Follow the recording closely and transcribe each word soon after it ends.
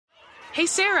Hey,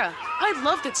 Sarah, I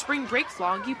love that spring break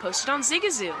vlog you posted on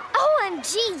Zigazoo.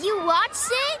 OMG, you watched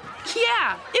it?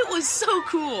 Yeah, it was so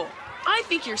cool. I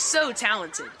think you're so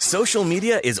talented. Social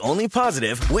media is only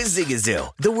positive with Zigazoo,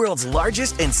 the world's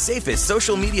largest and safest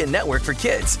social media network for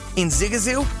kids. In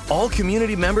Zigazoo, all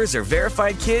community members are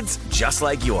verified kids just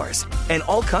like yours, and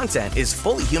all content is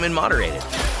fully human moderated.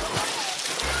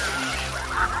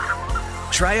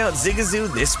 Try out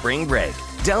Zigazoo this spring break.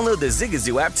 Download the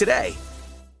Zigazoo app today.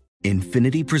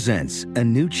 Infiniti presents a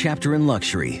new chapter in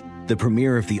luxury, the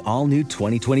premiere of the all-new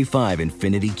 2025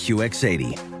 Infiniti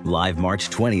QX80, live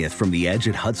March 20th from the Edge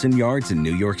at Hudson Yards in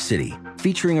New York City,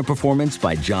 featuring a performance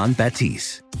by Jon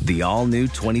Batiste. The all-new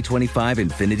 2025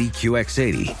 Infiniti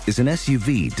QX80 is an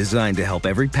SUV designed to help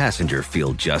every passenger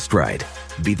feel just right.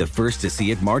 Be the first to see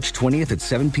it March 20th at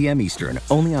 7 p.m. Eastern,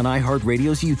 only on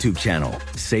iHeartRadio's YouTube channel.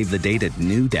 Save the date at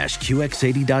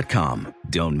new-QX80.com.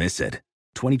 Don't miss it.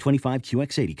 2025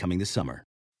 QX80 coming this summer.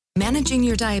 Managing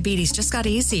your diabetes just got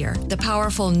easier. The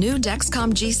powerful new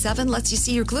Dexcom G7 lets you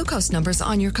see your glucose numbers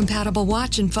on your compatible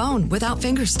watch and phone without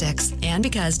finger sticks. And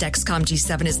because Dexcom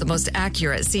G7 is the most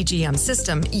accurate CGM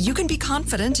system, you can be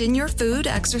confident in your food,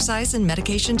 exercise, and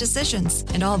medication decisions.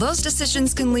 And all those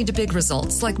decisions can lead to big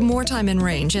results, like more time in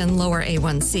range and lower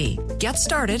A1C. Get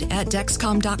started at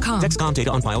Dexcom.com. Dexcom data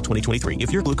on file 2023.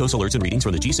 If your glucose alerts and readings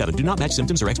from the G7 do not match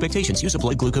symptoms or expectations, use a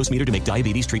blood glucose meter to make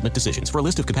diabetes treatment decisions. For a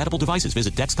list of compatible devices,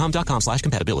 visit Dexcom.com/compatibility.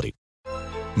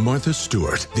 Martha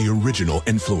Stewart, the original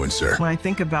influencer. When I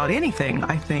think about anything,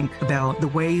 I think about the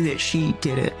way that she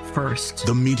did it first.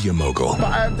 The media mogul.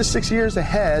 5 to 6 years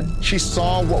ahead, she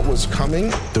saw what was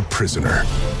coming. The prisoner.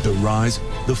 The rise,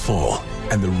 the fall,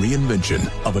 and the reinvention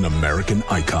of an American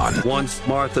icon. Once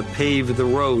Martha paved the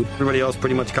road, everybody else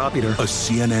pretty much copied her. A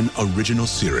CNN original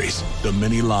series, The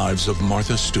Many Lives of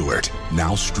Martha Stewart,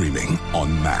 now streaming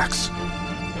on Max.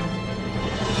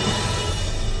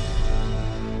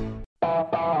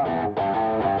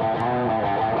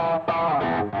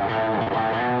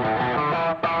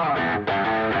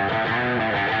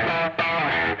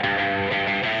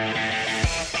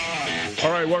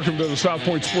 Welcome to the South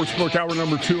Point Sportsbook, hour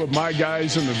number 2 of My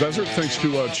Guys in the Desert. Thanks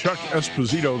to Chuck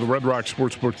Esposito, the Red Rock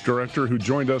Sportsbook Director, who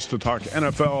joined us to talk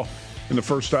NFL in the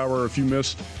first hour. If you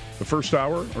missed the first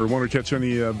hour or want to catch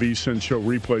any VSiN show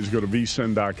replays, go to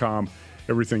vsin.com.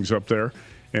 Everything's up there.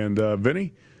 And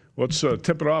Vinny, let's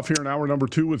tip it off here in hour number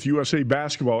 2 with USA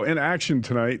Basketball in action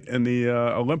tonight in the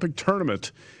Olympic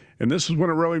tournament. And this is when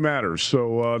it really matters.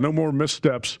 So no more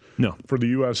missteps for the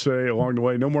USA along the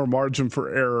way. No more margin for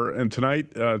error. And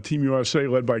tonight, Team USA,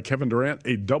 led by Kevin Durant,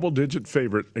 a double-digit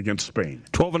favorite against Spain.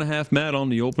 12.5, Matt, on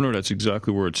the opener. That's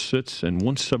exactly where it sits. And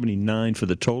 179 for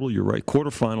the total. You're right.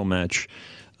 Quarterfinal match.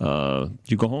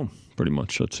 You go home, pretty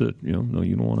much. That's it. You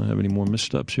don't want to have any more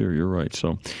missteps here. You're right.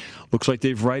 So looks like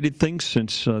they've righted things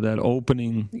since that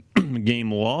opening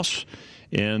game loss.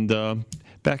 And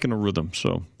back in a rhythm.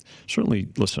 So certainly,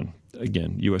 listen,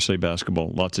 again, USA Basketball,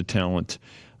 lots of talent.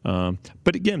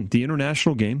 But again, the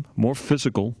international game, more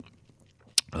physical,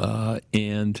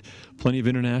 and plenty of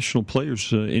international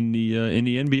players in the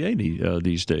NBA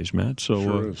these days, Matt.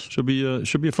 So should be a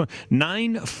fun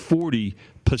 9:40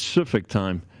 Pacific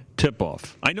time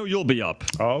tip-off. I know you'll be up.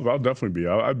 Oh, I'll definitely be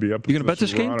up. I'd be up. You going to bet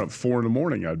this game? At 4 in the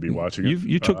morning, I'd be watching it.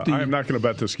 You took the. I am not going to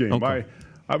bet this game. Okay.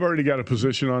 I've already got a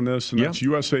position on this, and that's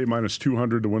USA minus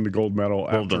 200 to win the gold medal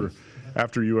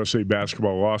after USA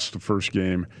Basketball lost the first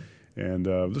game. And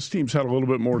this team's had a little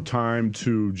bit more time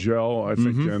to gel, I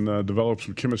think, and develop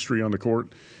some chemistry on the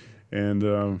court. And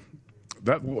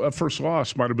that first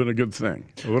loss might have been a good thing.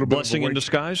 A little blessing bit in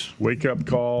disguise. Wake-up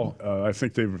call. I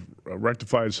think they've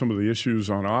rectified some of the issues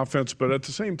on offense, but at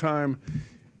the same time,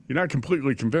 you're not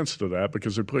completely convinced of that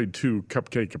because they played 2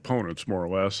 cupcake opponents, more or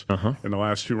less, in the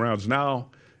last 2 rounds. Now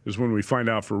is when we find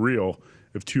out for real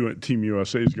if Team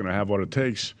USA is going to have what it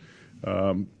takes.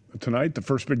 Tonight, the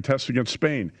first big test against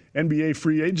Spain. NBA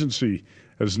free agency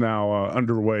is now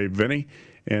underway, Vinny.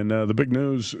 And the big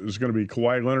news is going to be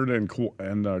Kawhi Leonard and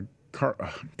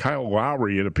Kyle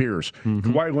Lowry, it appears.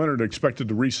 Kawhi Leonard expected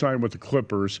to re-sign with the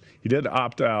Clippers. He did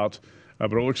opt out.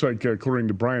 But it looks like, according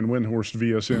to Brian Windhorst of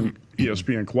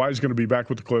ESPN, Kawhi's going to be back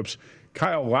with the Clips.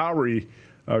 Kyle Lowry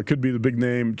could be the big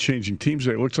name changing teams.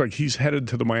 It looks like he's headed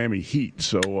to the Miami Heat.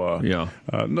 So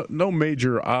no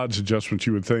major odds adjustments,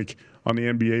 you would think, on the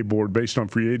NBA board based on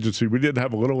free agency. We did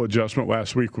have a little adjustment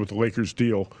last week with the Lakers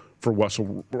deal for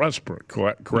Russell Westbrook,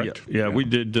 correct? Yeah, we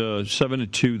did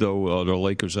 7-2 though. The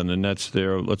Lakers and the Nets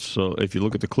there. Let's if you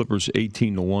look at the Clippers,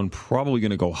 18-1, probably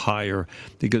going to go higher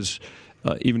because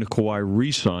even if Kawhi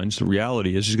re-signs, the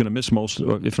reality is he's going to miss most,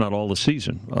 if not all, the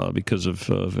season because of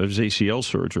his ACL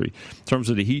surgery. In terms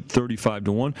of the Heat,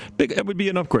 35-1, that would be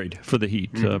an upgrade for the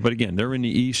Heat. But again, they're in the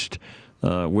East,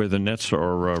 where the Nets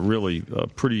are really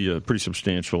pretty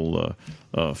substantial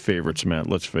favorites. Matt,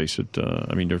 let's face it.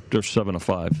 I mean, they're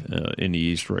 7-5 in the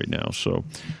East right now, so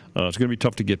it's going to be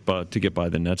tough to get by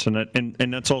the Nets, and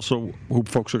that's also who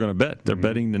folks are going to bet. They're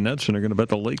betting the Nets, and they're going to bet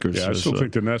the Lakers. Yeah, I still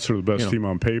think the Nets are the best team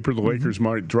on paper. The Lakers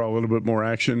might draw a little bit more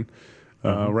action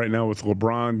right now with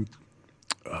LeBron,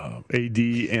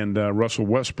 AD, and Russell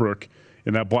Westbrook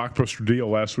in that blockbuster deal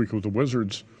last week with the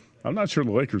Wizards. I'm not sure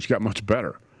the Lakers got much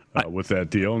better with that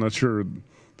deal. I'm not sure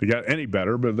they got any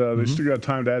better, but they still got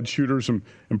time to add shooters and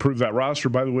improve that roster.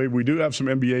 By the way, we do have some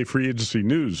NBA free agency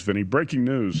news, Vinny. Breaking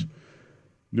news.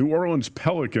 New Orleans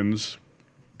Pelicans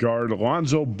guard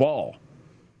Lonzo Ball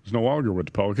is no longer with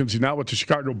the Pelicans. He's now with the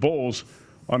Chicago Bulls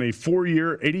on a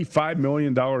 4-year, $85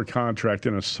 million contract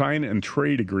in a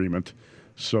sign-and-trade agreement.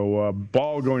 So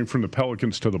Ball going from the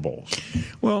Pelicans to the Bulls.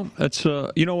 Well, that's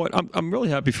you know what? I'm really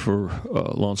happy for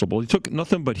Lonzo Ball. He took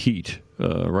nothing but heat,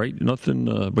 right?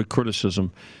 Nothing but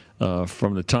criticism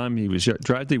from the time he was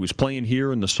drafted. He was playing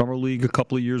here in the summer league a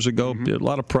couple of years ago. A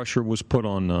lot of pressure was put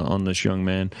on this young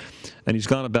man, and he's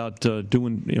gone about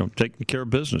taking care of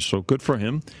business. So good for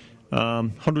him.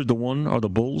 100-1 are the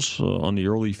Bulls on the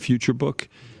early future book.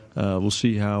 We'll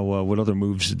see what other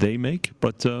moves they make,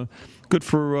 but. Good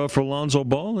for Lonzo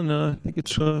Ball, and I think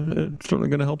it's certainly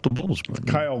going to help the Bulls.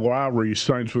 Kyle Lowry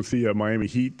signs with the Miami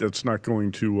Heat. That's not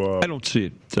going to. I don't see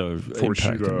it force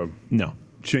you to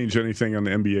change anything on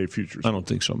the NBA futures. I don't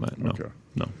think so, Matt. No, okay.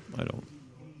 No, I don't.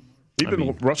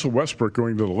 Even Russell Westbrook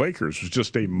going to the Lakers was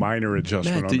just a minor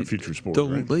adjustment on the futures board. The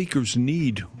right? Lakers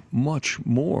need much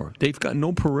more. They've got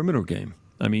no perimeter game.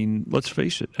 I mean, let's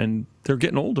face it, and they're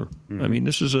getting older. I mean,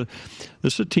 this is a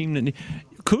team that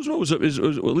Kuzma was at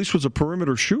least was a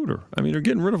perimeter shooter. I mean, they're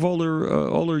getting rid of all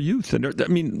their youth, and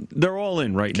they're all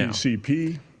in right now.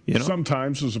 TCP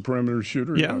sometimes is a perimeter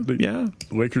shooter. Yeah, the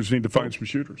Lakers need to find some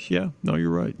shooters. Yeah, no, you're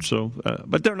right. So,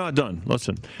 but they're not done.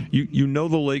 Listen, you know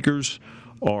the Lakers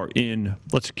are in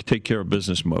let's take care of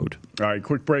business mode. All right,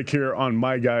 quick break here on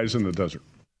My Guys in the Desert.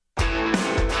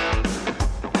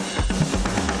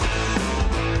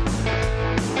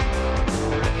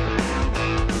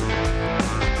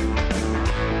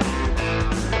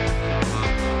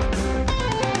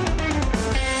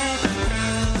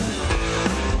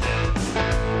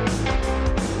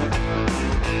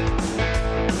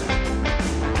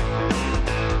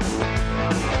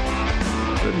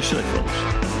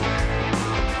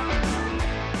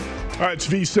 All right, it's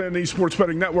VSiN, the Sports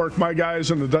Betting Network. My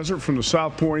Guys in the Desert from the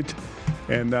South Point.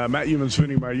 And Matt Youmans,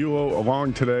 Vinny Magliulo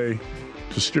along today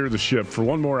to steer the ship for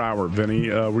one more hour, Vinny.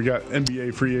 We got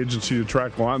NBA free agency to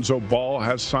track. Lonzo Ball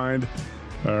has signed.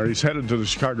 He's headed to the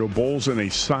Chicago Bulls in a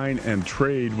sign and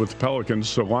trade with the Pelicans.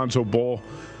 So Lonzo Ball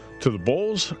to the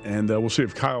Bulls. And we'll see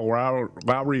if Kyle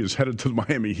Lowry is headed to the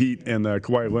Miami Heat and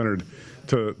Kawhi Leonard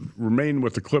to remain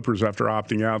with the Clippers after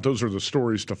opting out. Those are the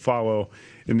stories to follow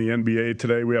in the NBA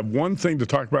today. We have one thing to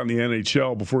talk about in the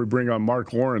NHL before we bring on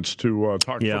Mark Lawrence to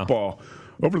talk football.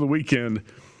 Over the weekend,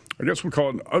 I guess we'll call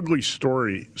it an ugly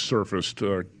story surfaced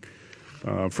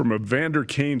from Evander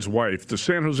Kane's wife. The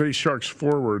San Jose Sharks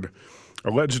forward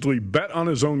allegedly bet on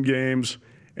his own games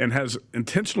and has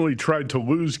intentionally tried to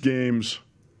lose games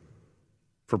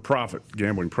for profit,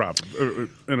 gambling profit.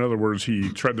 In other words, he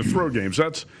tried to throw games.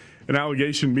 That's an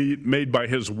allegation made by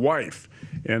his wife.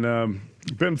 And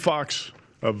Ben Fox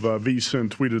of VSiN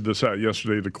tweeted this out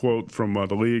yesterday, the quote from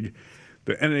the league.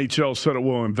 The NHL said it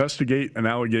will investigate an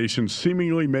allegation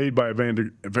seemingly made by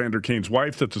Evander Kane's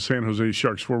wife that the San Jose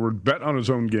Sharks forward bet on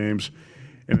his own games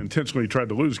and intentionally tried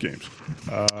to lose games.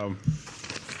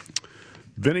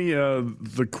 Vinny,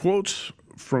 the quotes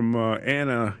from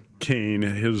Anna Kane,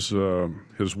 his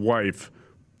wife.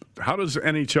 How does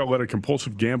NHL let a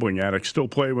compulsive gambling addict still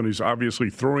play when he's obviously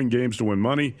throwing games to win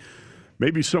money?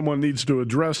 Maybe someone needs to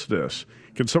address this.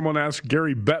 Can someone ask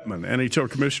Gary Bettman,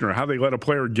 NHL commissioner, how they let a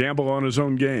player gamble on his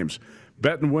own games,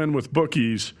 bet and win with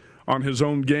bookies on his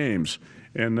own games?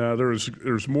 And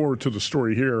there's more to the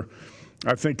story here.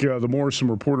 I think the more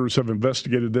some reporters have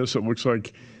investigated this, it looks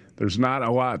like there's not a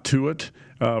lot to it.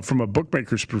 From a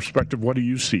bookmaker's perspective, what do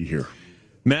you see here?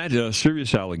 Matt,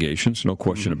 serious allegations, no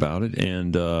question about it.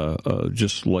 And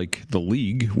just like the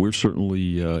league, we're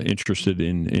certainly interested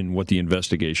in what the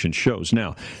investigation shows.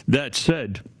 Now, that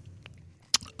said,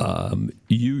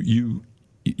 you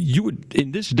would,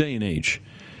 in this day and age,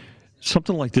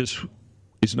 something like this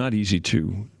is not easy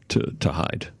to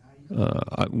hide.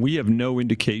 We have no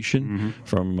indication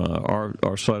from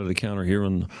our side of the counter here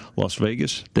in Las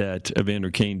Vegas that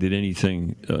Evander Kane did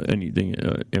anything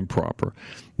improper.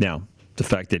 Now, the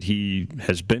fact that he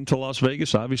has been to Las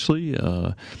Vegas, obviously,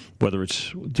 whether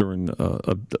it's during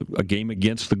a game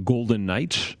against the Golden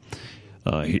Knights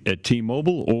at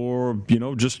T-Mobile, or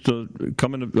just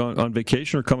coming on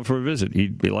vacation or coming for a visit, he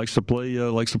likes to play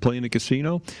in the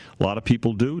casino. A lot of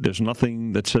people do. There's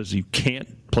nothing that says you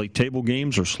can't play table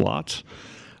games or slots.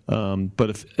 But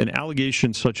if an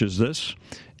allegation such as this,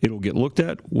 it'll get looked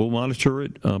at. We'll monitor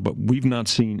it, but we've not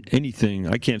seen anything.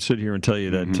 I can't sit here and tell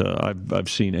you that I've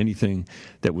seen anything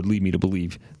that would lead me to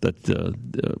believe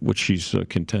that what she's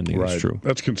contending is true.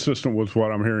 That's consistent with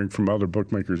what I'm hearing from other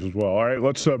bookmakers as well. All right,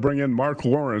 let's bring in Mark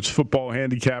Lawrence, football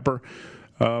handicapper.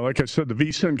 Like I said, the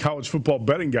VSiN College Football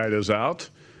Betting Guide is out.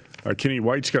 Kenny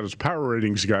White's got his Power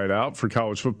Ratings Guide out for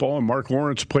college football, and Mark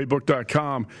Lawrence,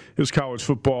 Playbook.com, his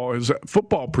football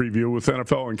preview with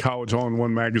NFL and college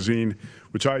all-in-one magazine,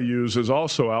 which I use, is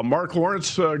also out. Mark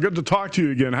Lawrence, good to talk to you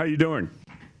again. How you doing?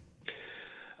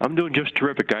 I'm doing just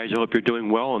terrific, guys. I hope you're doing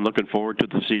well and looking forward to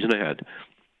the season ahead.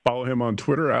 Follow him on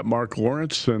Twitter at Mark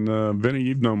Lawrence. And Vinny,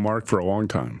 you've known Mark for a long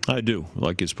time. I do.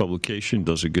 Like his publication,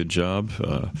 does a good job.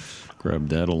 Grab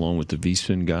that along with the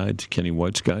VSiN guide, Kenny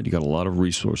White's guide. You got a lot of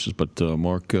resources, but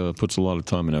Mark puts a lot of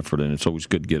time and effort in. It's always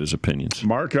good to get his opinions.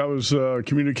 Mark, I was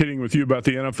communicating with you about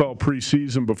the NFL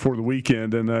preseason before the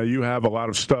weekend, and you have a lot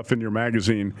of stuff in your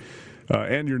magazine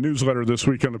and your newsletter this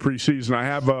week on the preseason. I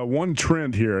have one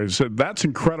trend here. I said, that's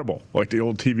incredible, like the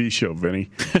old TV show,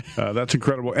 Vinny. That's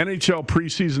incredible. NHL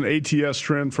preseason ATS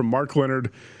trend from Mark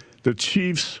Leonard. The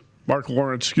Chiefs... Mark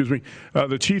Lawrence, excuse me.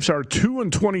 The Chiefs are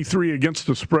 2-23 against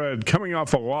the spread, coming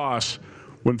off a loss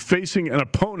when facing an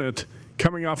opponent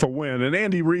coming off a win. And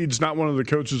Andy Reid's not one of the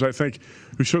coaches, I think,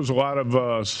 who shows a lot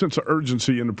of sense of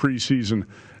urgency in the preseason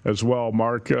as well.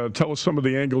 Mark, tell us some of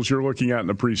the angles you're looking at in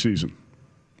the preseason.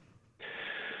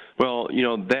 Well,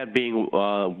 that being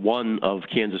one of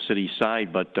Kansas City's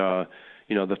side, but the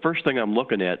first thing I'm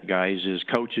looking at, guys, is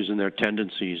coaches and their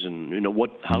tendencies, and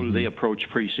how do they approach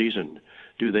preseason?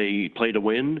 Do they play to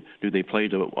win? Do they play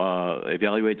to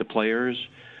evaluate the players?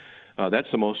 That's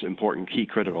the most important, key,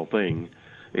 critical thing.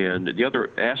 And the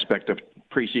other aspect of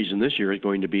preseason this year is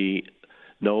going to be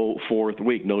no fourth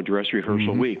week, no dress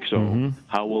rehearsal week. So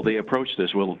how will they approach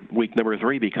this? Will week number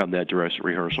 3 become that dress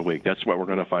rehearsal week? That's what we're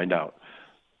going to find out.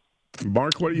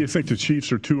 Mark, what do you think? The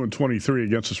Chiefs are 2-23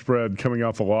 against the spread, coming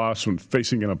off a loss when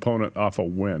facing an opponent off a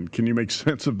win. Can you make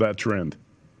sense of that trend?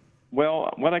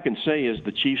 Well, what I can say is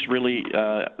the Chiefs really,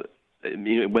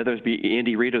 whether it be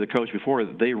Andy Reid or the coach before,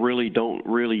 they really don't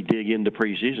really dig into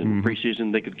preseason.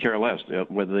 Preseason, they could care less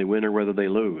whether they win or whether they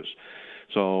lose.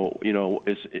 So,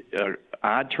 it's an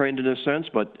odd trend in a sense,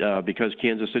 but because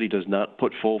Kansas City does not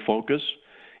put full focus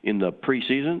in the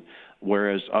preseason,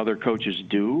 whereas other coaches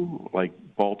do, like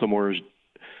Baltimore's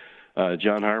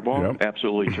John Harbaugh,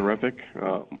 absolutely terrific.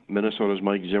 Minnesota's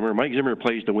Mike Zimmer. Mike Zimmer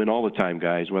plays to win all the time,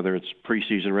 guys, whether it's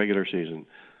preseason, regular season.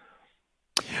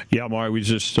 Yeah, Mark, I was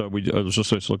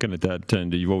just looking at that,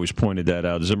 and you've always pointed that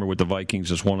out. Zimmer with the Vikings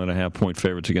is 1.5-point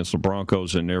favorites against the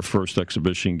Broncos in their first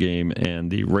exhibition game, and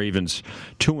the Ravens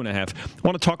 2.5. I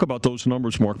want to talk about those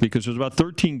numbers, Mark, because there's about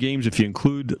 13 games if you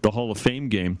include the Hall of Fame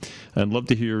game. I'd love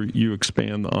to hear you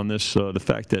expand on this, the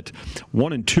fact that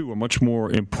 1 and 2 are much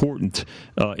more important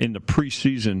in the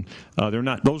preseason. They're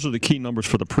not; those are the key numbers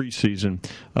for the preseason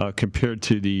compared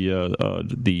to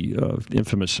the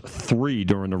infamous 3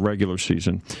 during the regular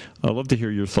season. I'd love to hear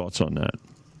your thoughts on that.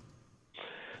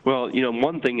 Well,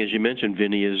 one thing, as you mentioned,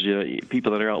 Vinny, is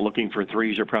people that are out looking for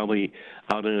threes are probably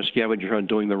out in a scavenger hunt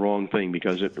doing the wrong thing,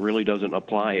 because it really doesn't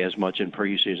apply as much in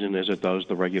preseason as it does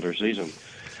the regular season.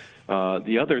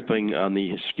 The other thing on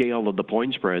the scale of the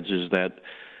point spreads is that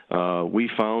we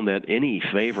found that any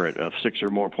favorite of 6 or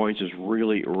more points has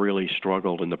really, really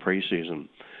struggled in the preseason.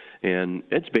 And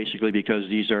it's basically because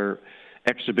these are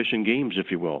exhibition games,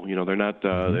 if you will. They're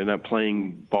not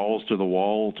playing balls to the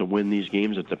wall to win these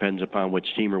games. It depends upon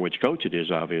which team or which coach it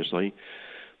is, obviously.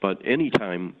 But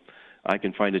anytime I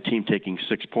can find a team taking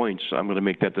 6 points, I'm going to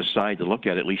make that the side to look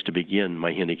at least to begin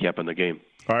my handicap in the game.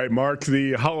 All right, Mark,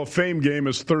 the Hall of Fame game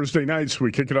is Thursday night, so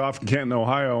we kick it off in Canton,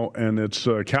 Ohio, and it's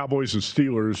Cowboys and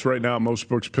Steelers. Right now, most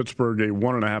books, Pittsburgh, a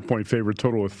 1.5-point favorite,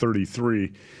 total of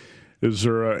 33. Is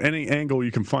there any angle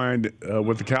you can find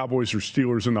with the Cowboys or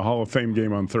Steelers in the Hall of Fame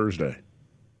game on Thursday?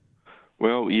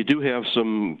 Well, you do have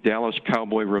some Dallas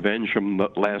Cowboy revenge from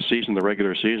last season, the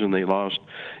regular season. They lost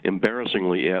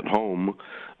embarrassingly at home,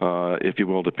 if you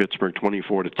will, to Pittsburgh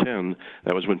 24-10.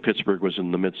 That was when Pittsburgh was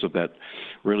in the midst of that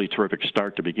really terrific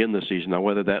start to begin the season. Now,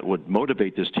 whether that would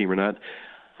motivate this team or not,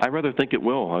 I rather think it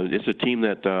will. It's a team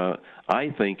that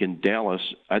I think in Dallas,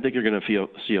 I think you're going to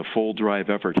see a full drive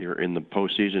effort here in the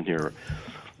postseason here.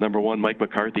 Number one, Mike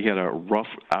McCarthy had a rough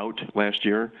out last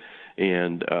year,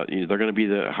 and they're going to be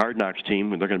the hard knocks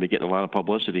team, and they're going to be getting a lot of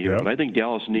publicity here. But I think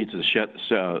Dallas needs to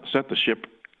set the ship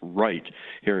right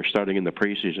here starting in the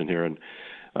preseason here. And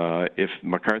if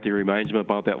McCarthy reminds them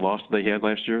about that loss they had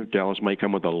last year, Dallas might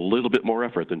come with a little bit more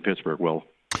effort than Pittsburgh will.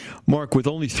 Mark, with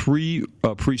only 3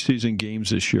 preseason games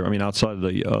this year, I mean, outside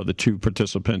of the 2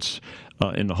 participants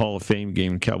in the Hall of Fame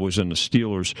game, the Cowboys and the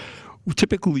Steelers,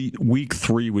 typically week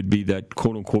 3 would be that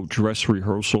quote-unquote dress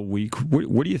rehearsal week.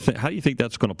 What do you think? How do you think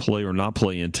that's going to play or not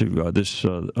play into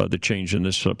the change in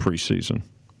this preseason?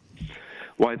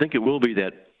 Well, I think it will be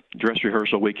that dress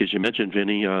rehearsal week, as you mentioned,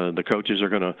 Vinny. The coaches are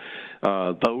going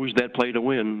to, those that play to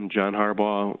win, John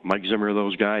Harbaugh, Mike Zimmer,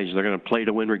 those guys, they're going to play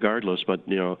to win regardless. But,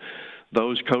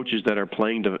 those coaches that are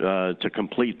playing to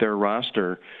complete their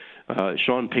roster,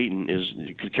 Sean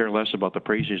Payton could care less about the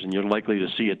preseason. You're likely to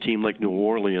see a team like New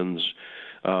Orleans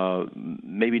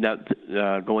maybe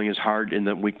not going as hard in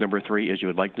the week number 3 as you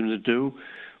would like them to do.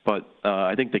 But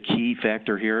I think the key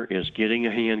factor here is getting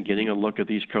a look at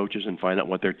these coaches and find out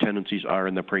what their tendencies are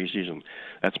in the preseason.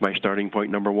 That's my starting point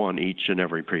number 1 each and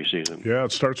every preseason. Yeah,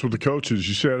 it starts with the coaches.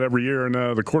 You say it every year, and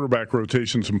the quarterback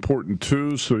rotation is important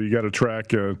too, so you got to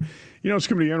track. It's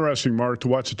going to be interesting, Mark, to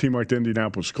watch a team like the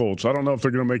Indianapolis Colts. I don't know if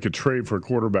they're going to make a trade for a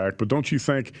quarterback, but don't you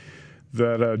think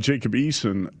that Jacob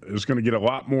Eason is going to get a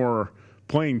lot more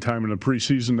playing time in the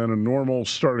preseason than a normal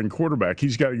starting quarterback?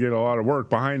 He's got to get a lot of work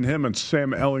behind him and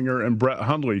Sam Ehlinger and Brett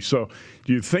Hundley. So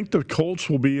do you think the Colts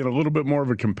will be in a little bit more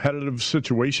of a competitive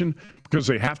situation because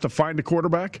they have to find a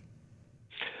quarterback?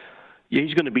 Yeah,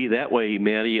 he's going to be that way,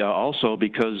 Matty, also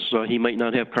because he might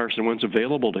not have Carson Wentz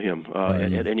available to him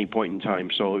at any point in time.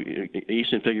 So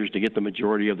Eason figures to get the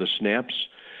majority of the snaps.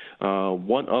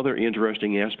 One other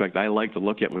interesting aspect I like to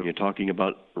look at when you're talking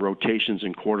about rotations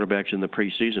and quarterbacks in the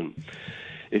preseason,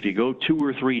 if you go 2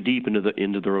 or 3 deep into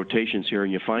the rotations here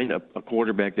and you find a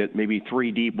quarterback that maybe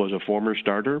 3 deep was a former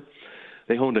starter,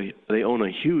 they own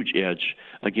a huge edge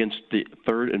against the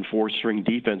 3rd and 4th string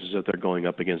defenses that they're going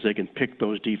up against. They can pick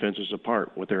those defenses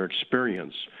apart with their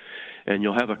experience. And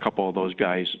you'll have a couple of those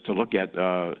guys to look at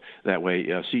that way.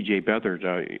 C.J.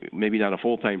 Beathard, maybe not a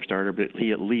full-time starter, but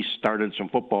he at least started some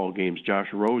football games. Josh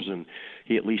Rosen,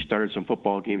 he at least started some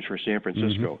football games for San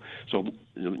Francisco. So,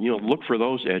 look for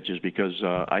those edges because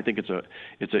I think it's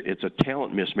a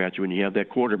talent mismatch when you have that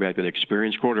quarterback, that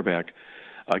experienced quarterback,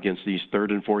 against these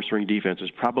 3rd and 4th string defenses,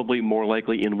 probably more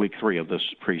likely in week 3 of this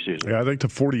preseason. Yeah, I think the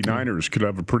 49ers could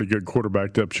have a pretty good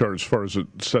quarterback depth chart as far as it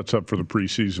sets up for the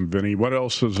preseason, Vinny. What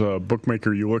else is a bookmaker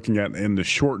are you looking at in the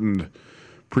shortened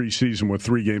preseason with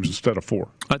 3 games instead of 4?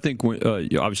 I think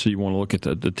obviously you want to look at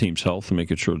the team's health and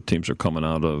making sure the teams are coming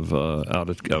out of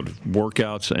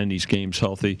workouts and these games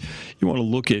healthy. You want to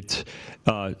look at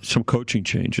some coaching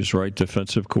changes, right?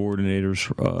 Defensive coordinators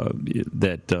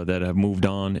that have moved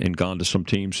on and gone to some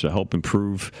teams to help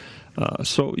improve.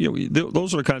 So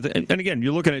those are the kind of things. And again,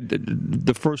 you're looking at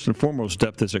the first and foremost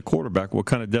depth is at quarterback. What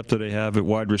kind of depth do they have at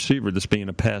wide receiver? This being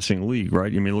a passing league,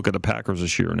 right? I mean, look at the Packers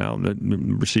this year. Now the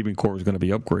receiving core is going to be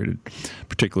upgraded,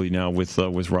 particularly now with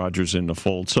Rodgers in the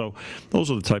fold. So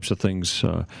those are the types of things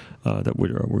that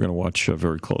we're going to watch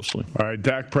very closely. All right,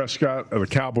 Dak Prescott of the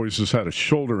Cowboys has had a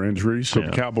shoulder injury, so the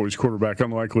Cowboys quarterback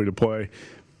unlikely to play.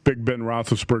 Big Ben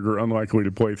Roethlisberger unlikely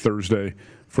to play Thursday.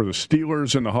 For the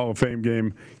Steelers in the Hall of Fame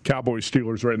game,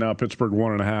 Cowboys-Steelers right now, Pittsburgh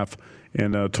 1.5,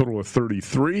 and a total of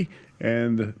 33.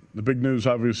 And the big news,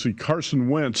 obviously, Carson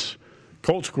Wentz,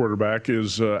 Colts quarterback,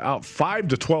 is out 5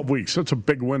 to 12 weeks. That's a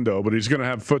big window, but he's going to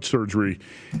have foot surgery.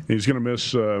 He's going to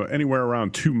miss anywhere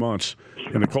around 2 months,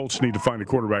 and the Colts need to find a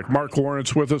quarterback. Mark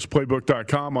Lawrence with us,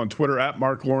 Playbook.com, on Twitter,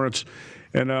 @MarkLawrence.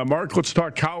 And, Mark, let's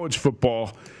talk college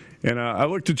football. And I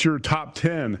looked at your top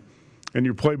 10 in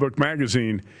your Playbook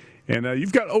magazine, and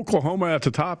you've got Oklahoma at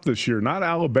the top this year, not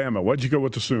Alabama. Why'd you go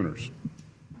with the Sooners?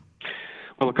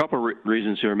 Well, a couple of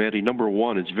reasons here, Matty. Number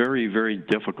one, it's very, very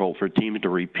difficult for teams to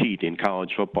repeat in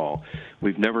college football.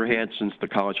 We've never had, since the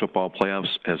college football playoffs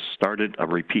has started, a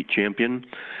repeat champion.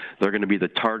 They're going to be the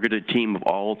targeted team of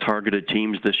all targeted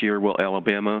teams this year, will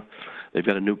Alabama. They've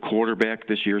got a new quarterback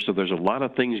this year, so there's a lot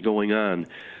of things going on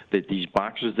that these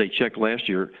boxes they checked last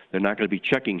year, they're not going to be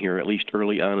checking here, at least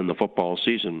early on in the football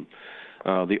season.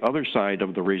 The other side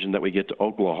of the reason that we get to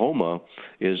Oklahoma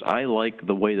is I like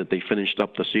the way that they finished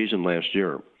up the season last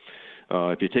year.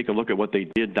 If you take a look at what they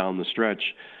did down the stretch,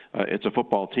 it's a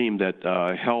football team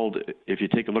that held, if you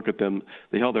take a look at them,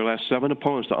 they held their last 7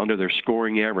 opponents to under their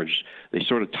scoring average. They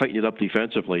sort of tightened it up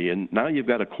defensively, and now you've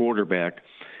got a quarterback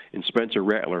in Spencer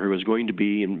Rattler, who is going to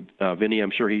be, and Vinny,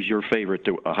 I'm sure he's your favorite,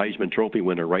 a Heisman Trophy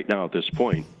winner right now at this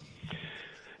point.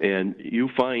 And you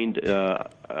find,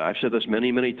 I've said this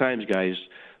many, many times, guys,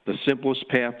 the simplest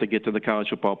path to get to the college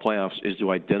football playoffs is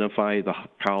to identify the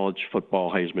college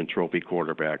football Heisman Trophy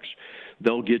quarterbacks.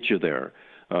 They'll get you there.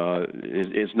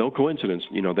 It's no coincidence,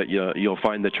 that you'll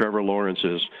find the Trevor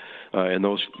Lawrences and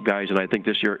those guys. And I think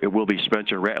this year it will be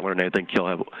Spencer Rattler, and I think he'll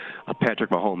have a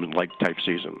Patrick Mahomes-like type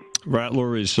season.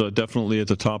 Rattler is definitely at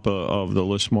the top of the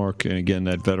list, Mark. And again,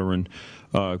 that veteran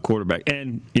quarterback.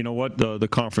 And you know what? The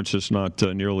conference is not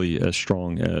nearly as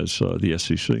strong as the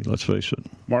SEC, let's face it.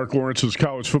 Mark Lawrence's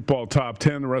college football top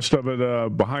 10. The rest of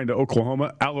it behind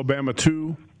Oklahoma, Alabama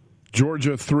 2,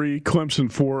 Georgia 3, Clemson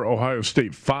 4, Ohio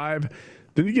State 5.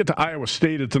 Then you get to Iowa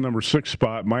State at the number 6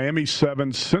 spot, Miami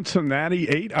 7, Cincinnati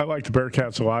 8. I like the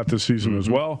Bearcats a lot this season as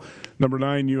well. Number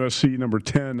 9, USC. Number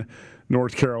 10,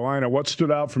 North Carolina. What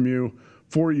stood out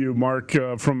for you, Mark,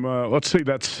 from, let's say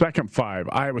that second 5,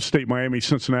 Iowa State, Miami,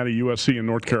 Cincinnati, USC, and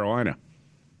North Carolina?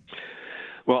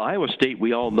 Well, Iowa State,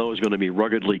 we all know, is going to be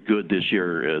ruggedly good this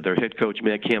year. Their head coach,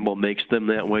 Matt Campbell, makes them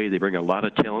that way. They bring a lot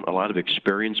of talent, a lot of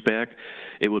experience back.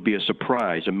 It would be a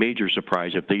surprise, a major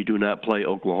surprise, if they do not play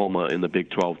Oklahoma in the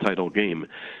Big 12 title game.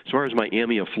 As far as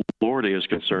Miami of Florida is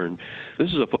concerned, this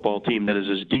is a football team that is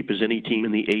as deep as any team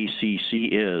in the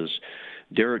ACC is.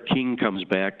 Derek King comes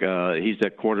back. He's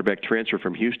that quarterback transfer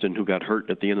from Houston who got hurt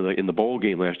at the end of in the bowl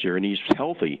game last year, and he's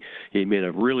healthy. He made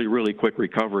a really, really quick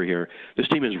recovery here. This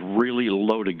team is really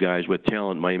loaded, guys, with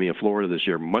talent in Miami of Florida this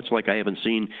year, much like I haven't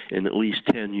seen in at least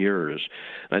 10 years.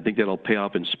 I think that'll pay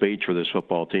off in spades for this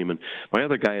football team. And my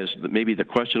other guy is maybe the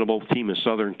questionable team is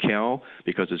Southern Cal,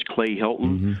 because it's Clay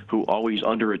Helton, who always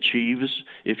underachieves,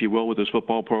 if you will, with this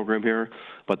football program here.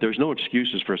 But there's no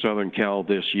excuses for Southern Cal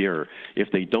this year. If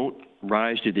they don't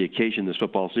rise to the occasion this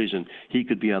football season, he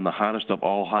could be on the hottest of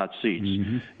all hot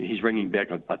seats. He's bringing back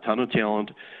a ton of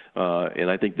talent, and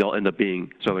I think they'll end up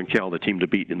being Southern Cal, the team to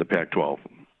beat in the Pac-12.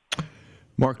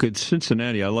 Mark, it's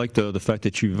Cincinnati. I like the fact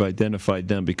that you've identified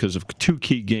them because of 2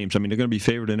 key games. I mean, they're going to be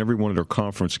favored in every one of their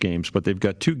conference games, but they've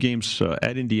got 2 games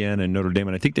at Indiana and Notre Dame,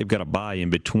 and I think they've got a bye in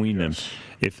between them.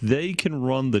 If they can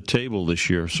run the table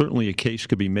this year, certainly a case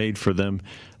could be made for them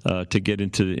to get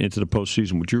into the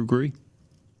postseason. Would you agree?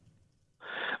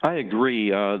 I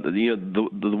agree. The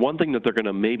one thing that they're going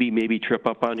to maybe trip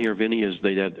up on here, Vinny, is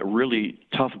they had really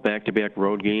tough back-to-back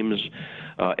road games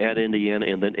at Indiana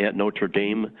and then at Notre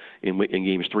Dame in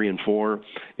games 3 and 4.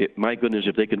 My goodness,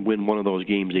 if they could win one of those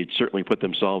games, they'd certainly put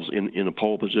themselves in a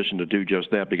pole position to do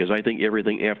just that, because I think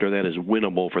everything after that is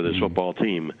winnable for this football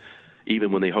team,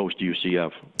 even when they host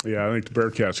UCF. Yeah, I think the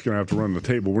Bearcats are going to have to run the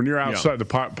table. When you're outside the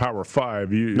Power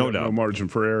 5, you have no margin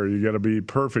for error. You got to be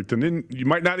perfect. And then you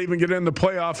might not even get in the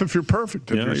playoff if you're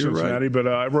perfect if you're Cincinnati. Right. But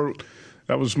I wrote,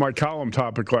 that was my column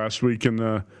topic last week in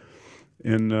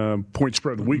Point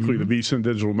Spread Weekly, the VSiN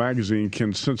Digital Magazine.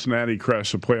 Can Cincinnati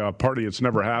crash the playoff party? It's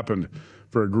never happened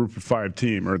for a Group of 5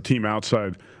 team or a team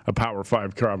outside a Power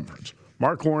 5 conference.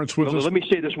 Mark Lawrence with us. Let me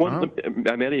say this one,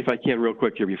 Maddie, if I can, real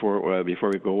quick here before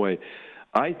we go away.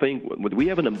 I think we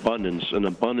have an abundance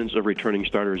of returning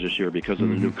starters this year because of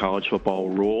the new college football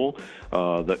rule,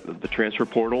 the transfer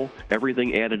portal,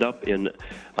 everything added up. And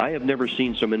I have never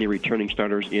seen so many returning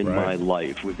starters in my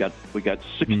life. We got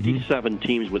 67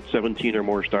 teams with 17 or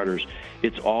more starters.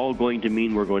 It's all going to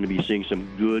mean we're going to be seeing some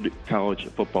good college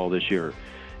football this year.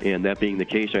 And that being the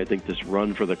case, I think this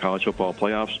run for the college football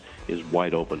playoffs is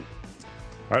wide open.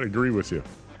 I'd agree with you.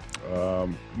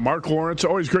 Mark Lawrence,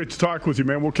 always great to talk with you,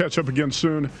 man. We'll catch up again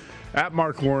soon at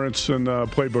Mark Lawrence and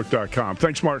playbook.com.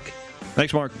 Thanks, Mark.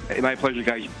 Thanks, Mark. Hey, my pleasure,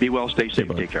 guys. Be well, stay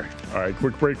safe, take care. All right,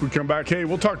 quick break. We come back. Hey,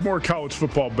 we'll talk more college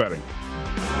football betting.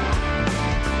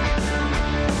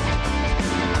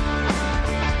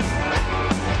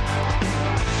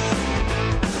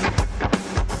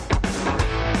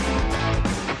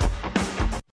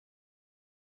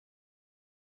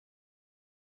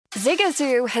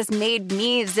 Zigazoo has made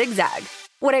me zigzag.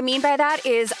 What I mean by that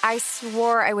is I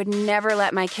swore I would never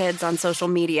let my kids on social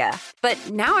media, but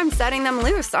now I'm setting them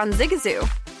loose on Zigazoo.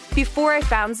 Before I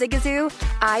found Zigazoo,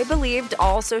 I believed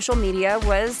all social media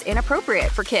was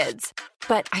inappropriate for kids.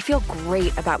 But I feel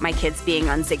great about my kids being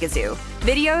on Zigazoo.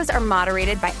 Videos are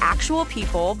moderated by actual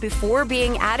people before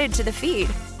being added to the feed.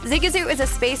 Zigazoo is a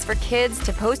space for kids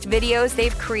to post videos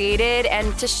they've created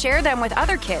and to share them with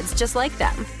other kids just like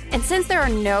them. And since there are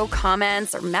no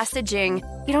comments or messaging,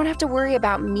 you don't have to worry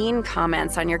about mean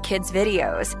comments on your kids'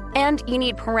 videos. And you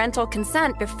need parental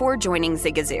consent before joining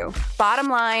Zigazoo. Bottom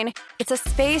line, it's a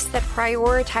space that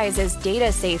prioritizes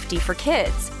data safety for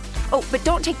kids. Oh, but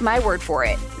don't take my word for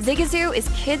it. Zigazoo is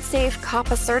KidSafe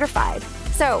COPPA certified.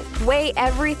 So, weigh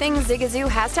everything Zigazoo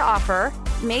has to offer.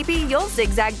 Maybe you'll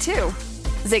zigzag too.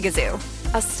 Zigazoo,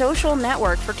 a social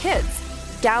network for kids.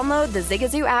 Download the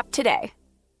Zigazoo app today.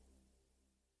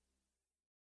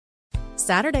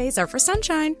 Saturdays are for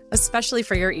sunshine, especially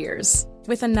for your ears.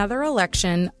 With another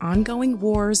election, ongoing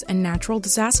wars, and natural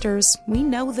disasters, we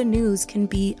know the news can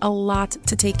be a lot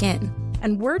to take in.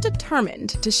 And we're determined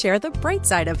to share the bright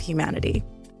side of humanity.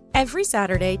 Every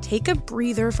Saturday, take a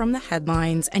breather from the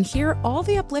headlines and hear all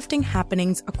the uplifting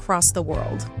happenings across the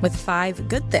world with 5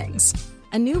 Good Things,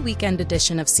 a new weekend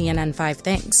edition of CNN 5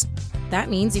 Things. That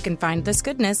means you can find this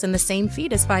goodness in the same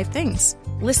feed as 5 Things.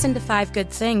 Listen to 5 Good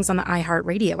Things on the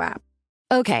iHeartRadio app.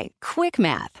 Okay, quick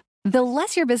math. The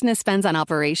less your business spends on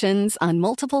operations, on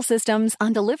multiple systems,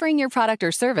 on delivering your product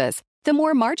or service, the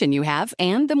more margin you have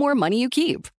and the more money you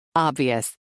keep.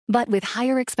 Obvious. But with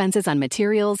higher expenses on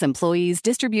materials, employees,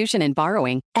 distribution, and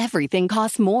borrowing, everything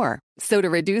costs more. So to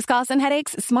reduce costs and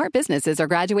headaches, smart businesses are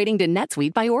graduating to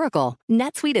NetSuite by Oracle.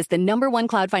 NetSuite is the #1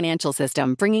 cloud financial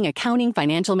system, bringing accounting,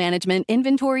 financial management,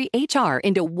 inventory, HR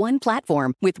into one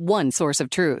platform with one source of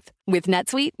truth. With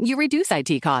NetSuite, you reduce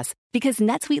IT costs because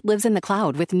NetSuite lives in the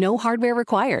cloud with no hardware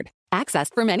required,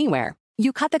 accessed from anywhere.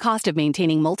 You cut the cost of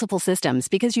maintaining multiple systems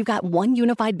because you've got one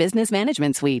unified business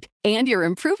management suite. And you're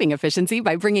improving efficiency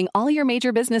by bringing all your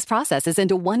major business processes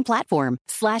into one platform,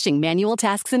 slashing manual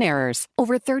tasks and errors.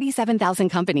 Over 37,000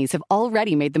 companies have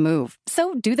already made the move.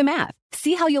 So do the math.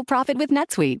 See how you'll profit with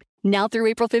NetSuite. Now through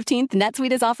April 15th,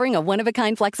 NetSuite is offering a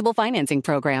one-of-a-kind flexible financing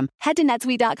program. Head to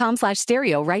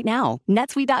netsuite.com/stereo right now.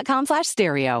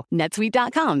 netsuite.com/stereo.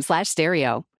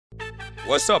 netsuite.com/stereo.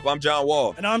 What's up? I'm John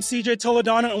Wall. And I'm CJ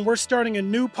Toledano, and we're starting a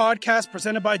new podcast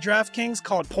presented by DraftKings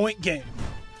called Point Game.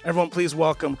 Everyone, please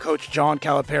welcome Coach John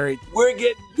Calipari. We're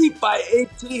getting beat by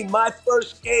 18. My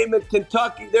first game in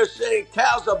Kentucky, they're saying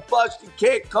Cal's a bust. He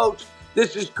can't coach.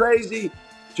 This is crazy.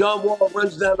 John Wall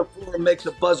runs down the floor and makes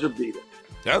a buzzer beater.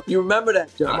 Yep. You remember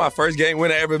that, John? That's my first game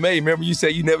winner I ever made. Remember you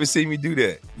said you never see me do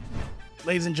that.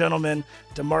 Ladies and gentlemen,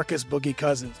 DeMarcus Boogie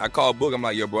Cousins. I called Boog. I'm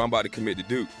like, yo, bro, I'm about to commit to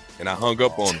Duke. And I hung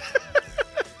up on him.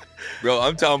 Bro,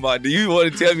 I'm talking about, do you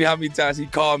want to tell me how many times he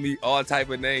called me all type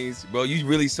of names? Bro, you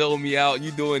really sold me out. You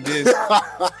doing this.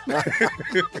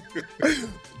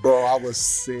 Bro, I was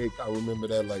sick. I remember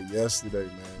that like yesterday,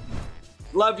 man.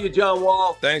 Love you, John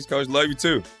Wall. Thanks, Coach. Love you,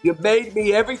 too. You made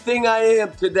me everything I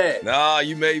am today. Nah,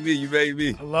 you made me. You made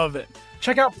me. I love it.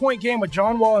 Check out Point Game with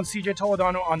John Wall and CJ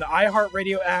Toledano on the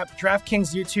iHeartRadio app,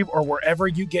 DraftKings YouTube, or wherever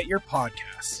you get your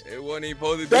podcasts. It wasn't even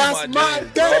supposed to be That's my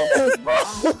dance, bro.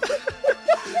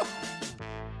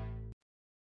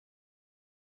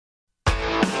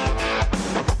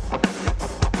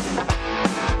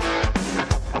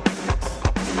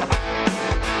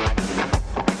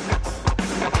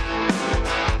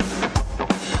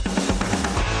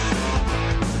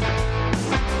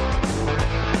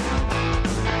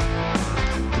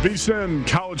 VSiN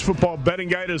College Football Betting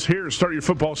Guide is here. Start your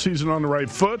football season on the right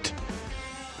foot.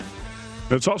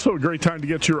 It's also a great time to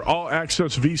get your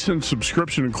all-access VSiN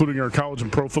subscription, including our college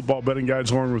and pro football betting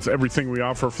guides, along with everything we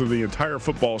offer for the entire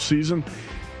football season.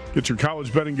 Get your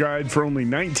college betting guide for only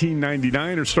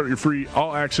 $19.99 or start your free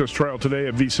all-access trial today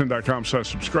at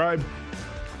vsin.com/subscribe.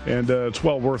 And it's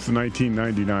well worth the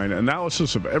 $19.99.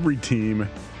 Analysis of every team,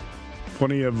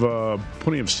 plenty of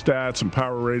stats and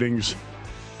power ratings,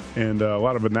 and a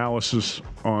lot of analysis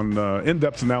on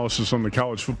in-depth analysis on the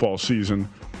college football season.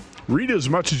 Read as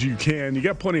much as you can. You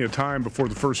got plenty of time before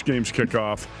the first games kick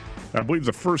off. I believe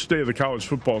the first day of the college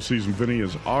football season, Vinny,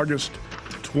 is August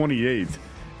 28th.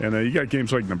 And you got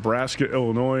games like Nebraska,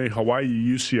 Illinois, Hawaii,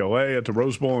 UCLA at the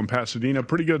Rose Bowl in Pasadena.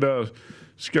 Pretty good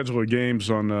schedule of games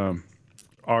on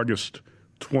August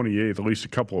 28th, at least a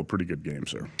couple of pretty good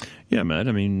games there. Yeah, Matt.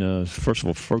 I mean, first of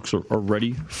all, folks are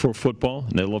ready for football,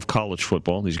 and they love college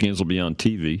football. These games will be on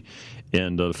TV.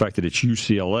 And the fact that it's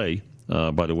UCLA,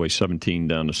 by the way, 17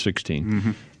 down to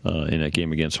 16 in that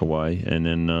game against Hawaii. And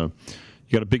then you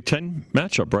got a Big Ten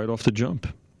matchup right off the jump,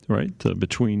 right,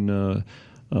 between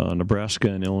Nebraska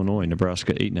and Illinois.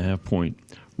 Nebraska 8.5-point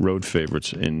road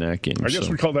favorites in that game. I guess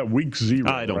we call that week 0.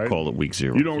 I don't call it week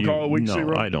 0. You don't call it week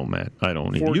 0? No, I don't, Matt. I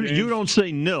don't. You don't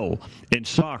say nil in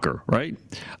soccer, right?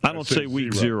 I don't say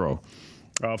week 0.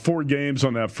 4 games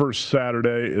on that first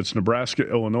Saturday. It's Nebraska,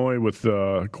 Illinois, with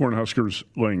the Cornhuskers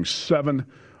laying 7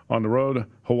 on the road.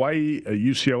 Hawaii,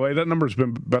 UCLA. That number's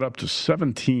been bet up to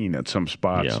 17 at some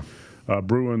spots. Yeah.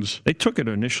 Bruins. They took it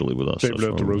initially with us. Favored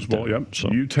at the Rose Bowl. Yep. So.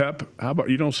 UTEP. How about,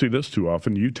 you don't see this too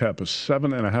often. UTEP is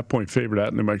 7.5-point favorite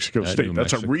at New Mexico State.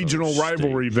 That's a regional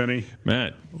rivalry, Vinny.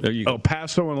 Matt, there you go. El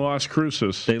Paso and Las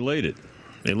Cruces. They laid it.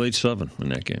 They laid 7 in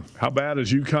that game. How bad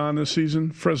is UConn this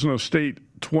season? Fresno State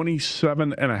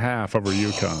 27.5 over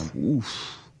UConn.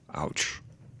 Oof. Ouch.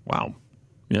 Wow.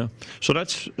 Yeah. So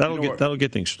that'll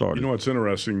get things started. You know what's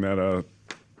interesting? That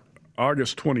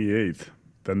August 28th,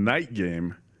 the night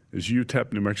game is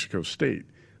UTEP New Mexico State.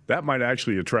 That might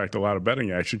actually attract a lot of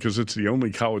betting action because it's the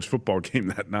only college football game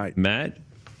that night. Matt,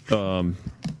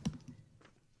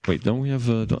 wait, don't we have?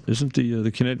 Isn't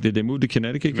the Connecticut? Did they move the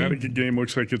Connecticut game? Connecticut game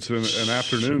looks like it's an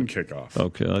afternoon kickoff.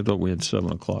 Okay, I thought we had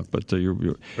 7 o'clock, but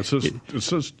it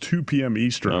says 2 p.m.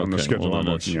 Eastern on the schedule I'm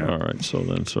looking at. All right, so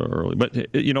then so early.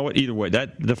 But you know what? Either way,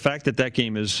 the fact that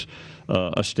game is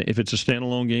if it's a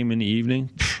standalone game in the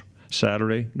evening.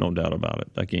 Saturday, no doubt about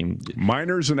it. That game,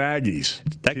 Miners and Aggies.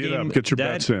 That game, get your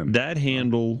bets in. That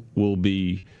handle will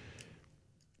be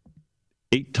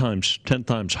 10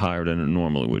 times higher than it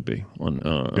normally would be in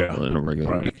a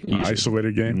regular week. Easy.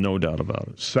 Isolated game, no doubt about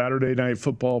it. Saturday night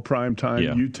football prime time.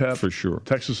 UTEP for sure.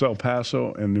 Texas El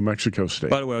Paso and New Mexico State.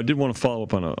 By the way, I did want to follow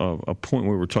up on a point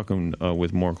we were talking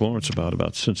with Mark Lawrence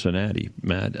about Cincinnati.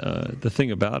 Matt, the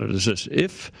thing about it is this: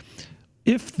 if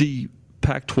the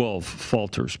Pac-12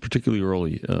 falters, particularly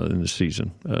early in the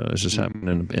season, as has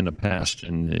happened in the past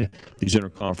in these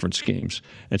interconference games.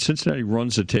 And Cincinnati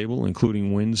runs the table,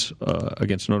 including wins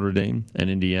against Notre Dame and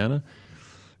Indiana.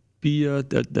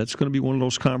 That's going to be one of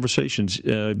those conversations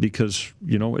because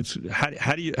it's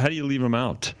how do you leave them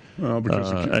out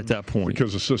at that point?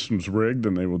 Because the system's rigged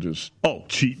and they will just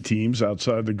cheat teams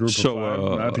outside the group of five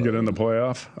not to get in the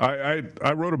playoff.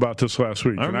 I wrote about this last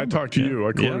week and I talked to you.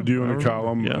 I quoted you in a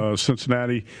column.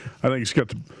 Cincinnati, I think it's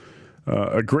got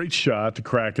a great shot to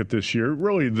crack it this year.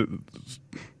 Really,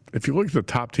 if you look at the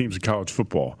top teams in college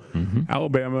football,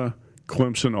 Alabama,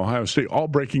 Clemson, Ohio State, all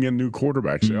breaking in new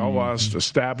quarterbacks. They all lost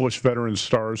established veteran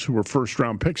stars who were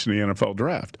first-round picks in the NFL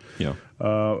draft. Yeah.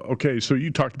 Okay, so you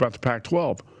talked about the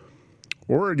Pac-12.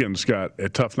 Oregon's got a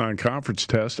tough non-conference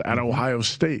test at Ohio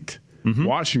State.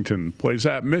 Washington plays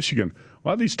at Michigan. A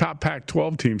lot of these top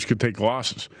Pac-12 teams could take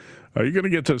losses. You're going to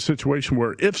get to a situation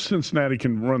where if Cincinnati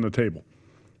can run the table,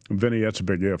 and Vinny, that's a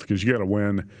big if because you got to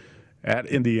win at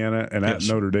Indiana and at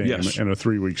Notre Dame in a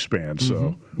 3-week span.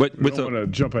 So we don't want to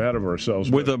jump ahead of ourselves.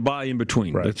 With a bye in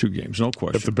between the two games, no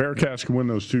question. If the Bearcats can win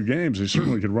those 2 games, they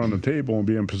certainly could run the table and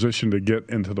be in position to get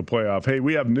into the playoff. Hey,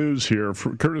 we have news here,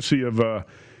 courtesy of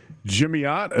Jimmy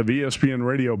Ott of ESPN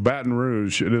Radio Baton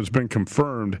Rouge. It has been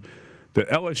confirmed that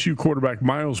LSU quarterback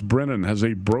Miles Brennan has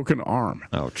a broken arm.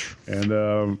 Ouch.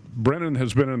 And Brennan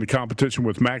has been in the competition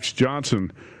with Max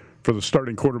Johnson for the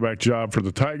starting quarterback job for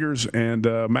the Tigers. And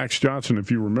Max Johnson,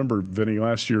 if you remember, Vinny,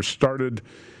 last year started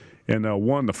and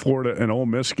won the Florida and Ole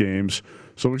Miss games.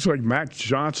 So it looks like Max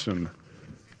Johnson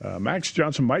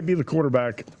might be the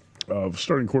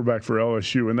starting quarterback for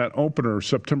LSU in that opener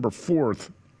September 4th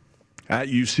at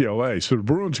UCLA. So the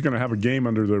Bruins are going to have a game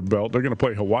under their belt. They're going to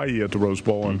play Hawaii at the Rose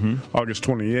Bowl on August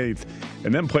 28th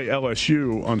and then play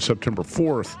LSU on September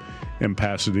 4th in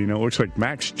Pasadena. It looks like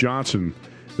Max Johnson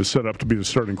is set up to be the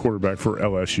starting quarterback for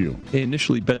LSU. They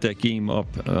initially bet that game up,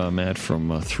 Matt,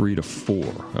 from 3 to 4.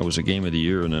 That was a game of the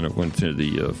year, and then it went to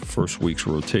the first week's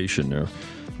rotation there.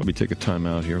 Let me take a time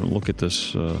out here and look at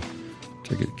this to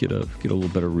get a little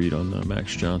better read on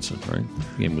Max Johnson, right?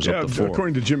 The game was up to 4.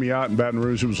 According to Jimmy Ott in Baton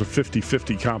Rouge, it was a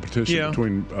 50-50 competition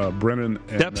between Brennan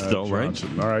and Depth, though,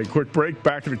 Johnson. Right? All right, quick break.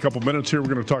 Back in a couple minutes here.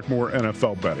 We're going to talk more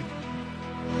NFL betting.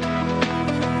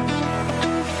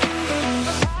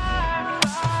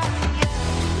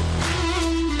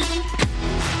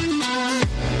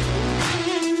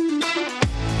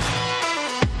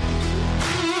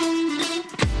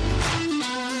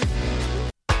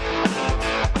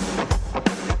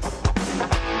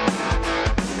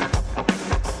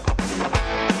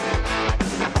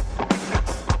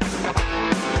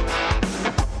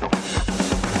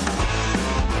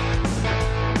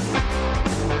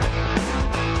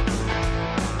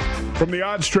 From the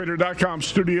OddsTrader.com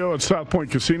studio at South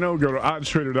Point Casino, go to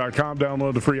OddsTrader.com,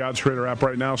 download the free OddsTrader app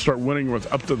right now. Start winning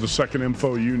with up to the second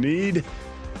info you need.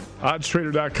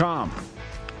 OddsTrader.com.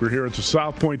 We're here at the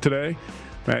South Point today.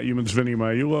 Matt Youmans, Vinny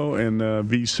Maiulo, and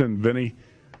VSiN Vinny.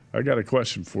 I got a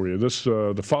question for you. This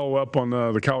the follow-up on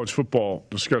the college football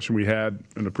discussion we had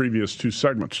in the previous 2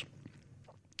 segments.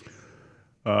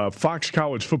 Fox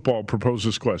College Football proposed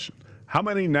this question. How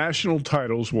many national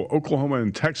titles will Oklahoma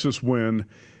and Texas win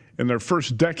in their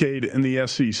first decade in the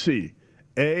SEC?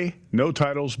 A, no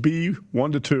titles. B,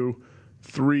 1 to 2.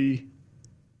 3,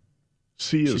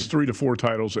 C is 3 to 4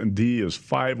 titles. And D is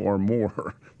 5 or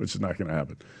more, which is not going to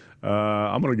happen.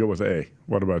 I'm going to go with A.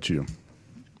 What about you?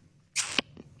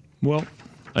 Well,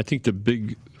 I think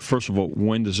first of all,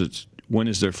 when does when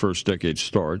is their first decade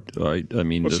start, right? I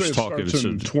mean, let's there's talk of it's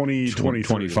in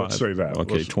 2023. Let's say that.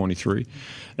 Okay, 23.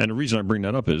 And the reason I bring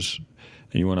that up is,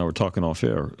 and you and I were talking off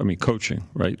air, I mean, coaching,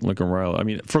 right? Lincoln Riley. I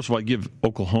mean, first of all, I give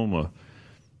Oklahoma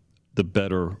the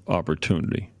better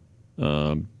opportunity,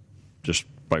 just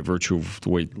by virtue of the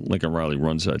way Lincoln Riley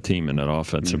runs that team and that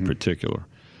offense in particular.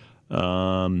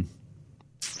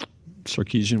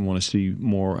 Sarkisian, want to see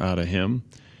more out of him.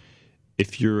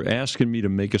 If you're asking me to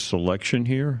make a selection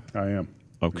here, I am.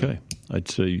 Okay, I'd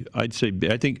say I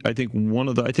think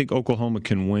Oklahoma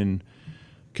can win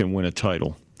a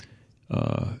title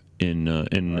in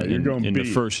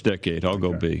the first decade. I'll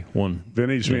go B. One.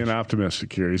 Vinny's being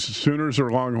optimistic here. He's Sooners or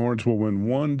Longhorns will win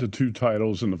 1 to 2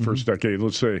 titles in the first decade.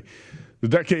 Let's say the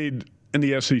decade in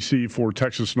the SEC for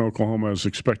Texas and Oklahoma is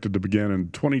expected to begin in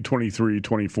 2023,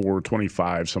 24,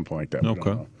 25, something like that.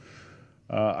 Okay.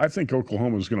 I think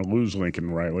Oklahoma is going to lose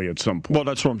Lincoln Riley at some point. Well,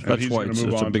 that's why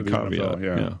it's a big caveat.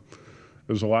 Yeah.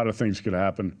 There's a lot of things could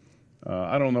happen.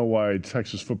 I don't know why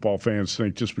Texas football fans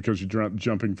think just because you're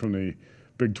jumping from the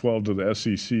Big 12 to the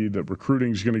SEC that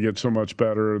recruiting is going to get so much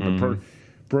better. The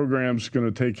program's going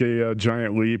to take a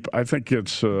giant leap. I think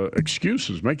it's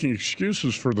excuses, making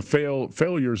excuses for the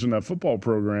failures in that football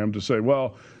program to say,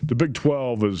 well, the Big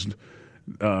 12 is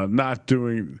not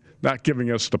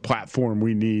giving us the platform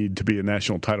we need to be a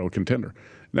national title contender.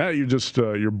 Now you're just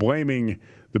you're blaming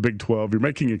the Big 12. You're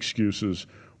making excuses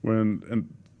and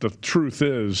the truth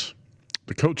is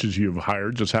the coaches you've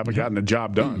hired just haven't gotten the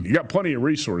job done. You got plenty of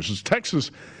resources. Texas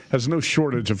has no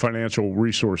shortage of financial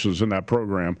resources in that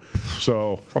program.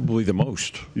 So probably the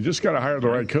most. You just got to hire the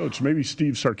right coach. Maybe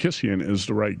Steve Sarkisian is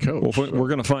the right coach. Well, we're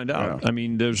going to find out. Yeah. I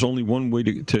mean, there's only one way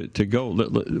to go.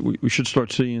 We should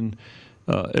start seeing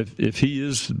if he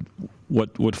is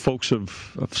what folks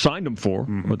have signed him for,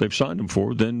 what they've signed him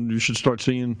for, then you should start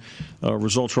seeing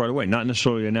results right away. Not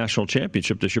necessarily a national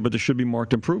championship this year, but there should be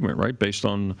marked improvement, right, based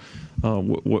on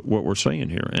what we're saying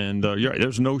here. And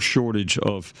there's no shortage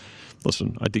of.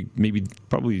 Listen, I think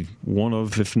probably one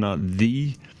of, if not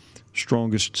the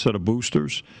strongest set of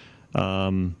boosters.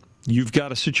 You've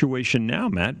got a situation now,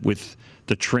 Matt, with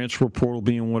the transfer portal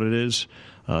being what it is,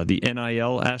 the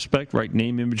NIL aspect, right?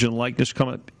 Name, image, and likeness come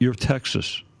up. You're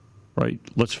Texas, right?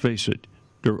 Let's face it.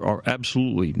 There are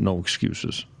absolutely no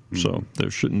excuses. So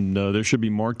there should be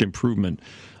marked improvement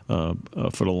for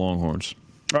the Longhorns.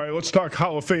 All right, let's talk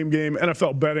Hall of Fame game,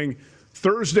 NFL betting.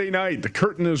 Thursday night, the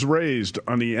curtain is raised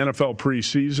on the NFL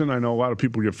preseason. I know a lot of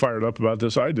people get fired up about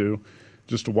this. I do.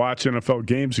 Just to watch NFL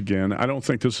games again. I don't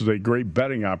think this is a great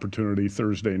betting opportunity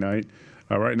Thursday night.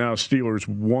 Right now, Steelers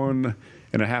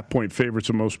 1.5-point favorites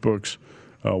in most books,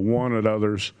 1 at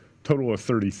others. Total of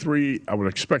 33. I would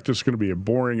expect this is going to be a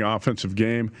boring offensive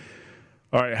game.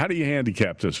 All right, how do you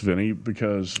handicap this, Vinny?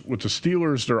 Because with the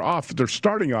Steelers, their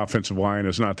starting offensive line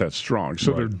is not that strong.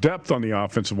 So their depth on the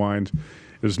offensive line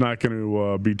is not going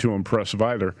to be too impressive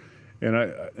either. And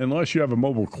unless you have a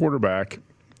mobile quarterback,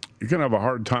 you're going to have a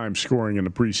hard time scoring in the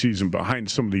preseason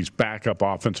behind some of these backup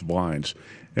offensive lines.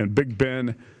 And Big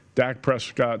Ben, Dak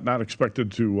Prescott, not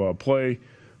expected to play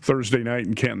Thursday night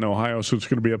in Canton, Ohio, so it's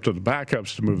going to be up to the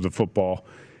backups to move the football.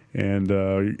 And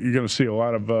you're going to see a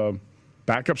lot of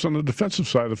backups on the defensive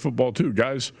side of the football too.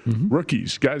 Guys,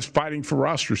 rookies, guys fighting for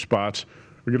roster spots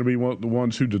are going to be the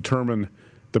ones who determine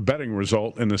the betting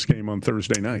result in this game on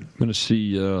Thursday night. I'm going to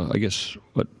see,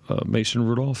 Mason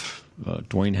Rudolph,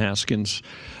 Dwayne Haskins.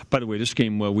 By the way, this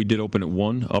game we did open at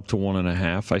 1, up to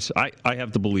 1.5. I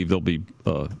have to believe there'll be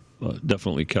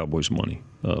definitely Cowboys money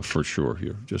for sure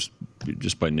here, just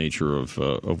by nature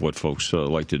of what folks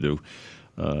like to do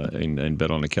and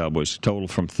bet on the Cowboys. Total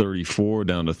from 34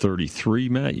 down to 33.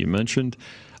 Matt, you mentioned.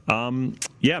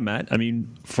 Matt. I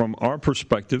mean, from our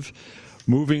perspective,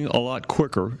 moving a lot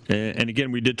quicker. And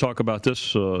again, we did talk about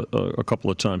this a couple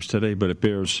of times today, but it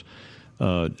bears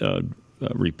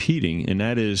repeating, and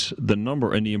that is the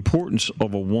number and the importance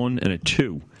of a 1 and a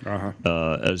 2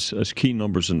 as key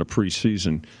numbers in the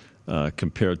preseason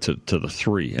compared to the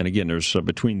 3. And again, there's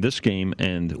between this game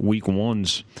and Week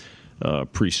 1's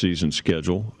preseason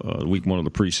schedule, Week 1 of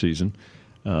the preseason,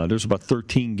 there's about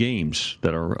 13 games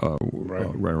that are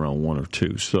right around 1 or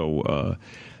 2. So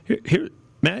here,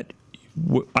 Matt,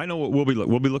 I know what we'll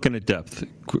be looking at depth.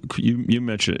 You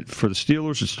mentioned it. For the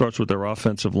Steelers, it starts with their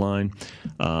offensive line.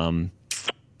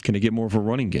 Can they get more of a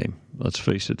running game? Let's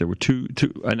face it. There were two,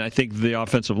 and I think the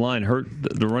offensive line hurt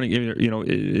the running.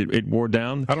 It wore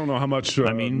down. I don't know how much.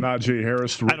 Najee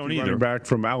Harris, the running back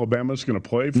from Alabama, is going to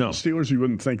play for the Steelers. You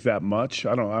wouldn't think that much.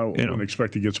 I wouldn't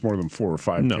expect he gets more than 4 or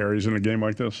 5 carries in a game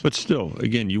like this. But still,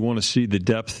 again, you want to see the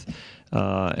depth.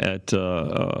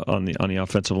 on the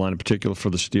offensive line in particular for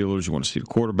the Steelers. You want to see the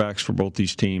quarterbacks for both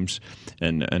these teams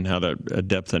and how that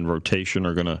depth and rotation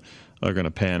are gonna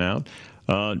pan out.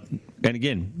 And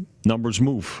again, numbers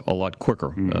move a lot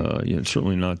quicker.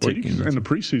 Certainly not taking. In the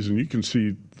preseason, you can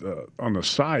see on the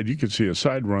side. You can see a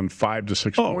side run 5 to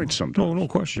 6 points sometimes. No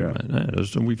question. Yeah.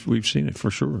 We've seen it for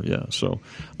sure. Yeah. So,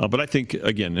 but I think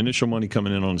again, initial money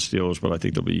coming in on the Steelers, but I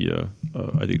think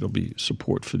there'll be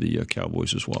support for the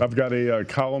Cowboys as well. I've got a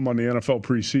column on the NFL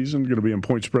preseason going to be in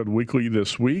Point Spread Weekly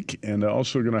this week, and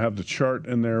also going to have the chart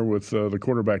in there with the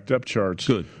quarterback depth charts.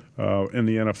 Good. In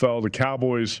the NFL, the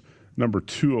Cowboys. Number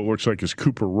 2, it looks like, is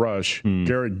Cooper Rush,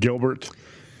 Garrett Gilbert.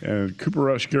 And Cooper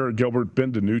Rush, Garrett Gilbert,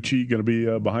 Ben DiNucci going to be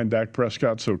behind Dak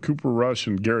Prescott. So Cooper Rush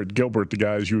and Garrett Gilbert, the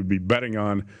guys you would be betting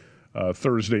on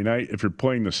Thursday night. If you're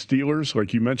playing the Steelers,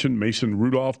 like you mentioned, Mason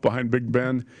Rudolph behind Big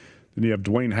Ben. Then you have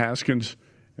Dwayne Haskins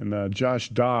and Josh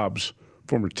Dobbs,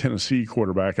 former Tennessee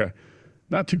quarterback.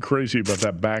 Not too crazy about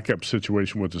that backup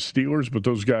situation with the Steelers, but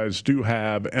those guys do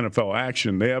have NFL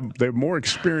action. They have more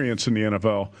experience in the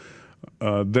NFL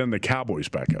than the Cowboys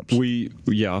backups.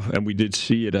 And we did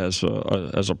see it as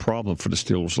a problem for the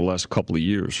Steelers the last couple of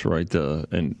years, right?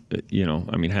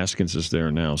 Haskins is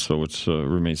there now, so it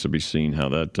remains to be seen how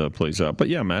that plays out. But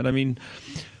yeah, Matt,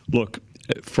 look,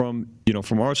 from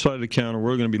our side of the counter,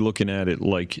 we're going to be looking at it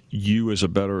like you as a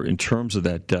bettor in terms of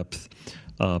that depth.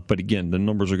 But again, the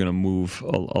numbers are going to move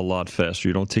a lot faster.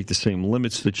 You don't take the same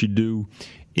limits that you do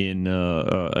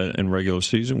in regular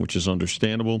season, which is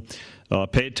understandable.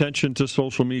 Pay attention to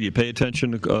social media. Pay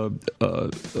attention to,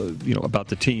 about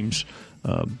the teams.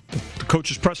 The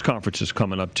coaches' press conference is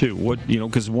coming up too.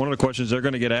 Because one of the questions they're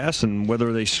going to get asked, and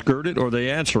whether they skirt it or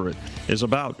they answer it, is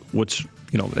about what's,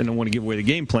 and I don't want to give away the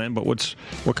game plan, but what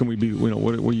can we be,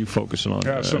 what are you focusing on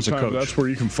as a coach? Sometimes that's where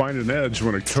you can find an edge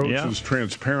when a coach is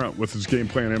transparent with his game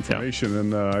plan information.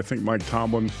 And I think Mike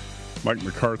Tomlin, Mike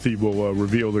McCarthy will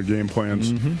reveal their game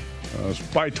plans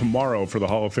by tomorrow for the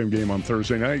Hall of Fame game on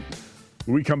Thursday night.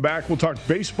 When we come back, we'll talk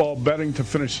baseball betting to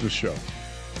finish the show.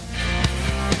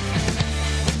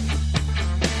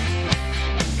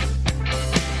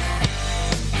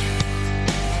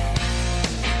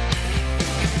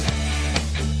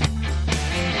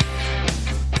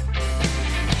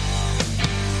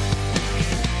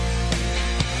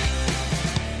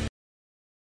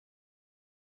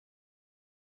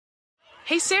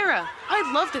 Hey, Sarah,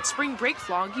 I love that spring break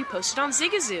vlog you posted on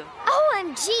Zigazoo.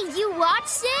 OMG, you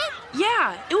watched it?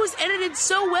 Yeah, it was edited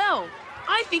so well.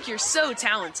 I think you're so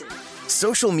talented.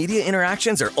 Social media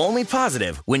interactions are only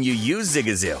positive when you use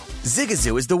Zigazoo.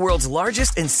 Zigazoo is the world's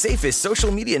largest and safest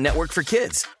social media network for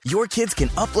kids. Your kids can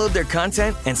upload their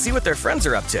content and see what their friends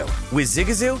are up to. With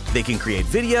Zigazoo, they can create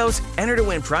videos, enter to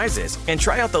win prizes, and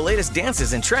try out the latest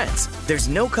dances and trends. There's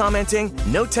no commenting,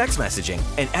 no text messaging,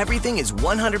 and everything is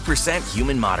 100%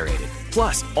 human moderated.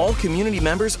 Plus, all community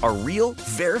members are real,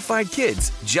 verified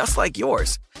kids just like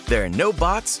yours. There are no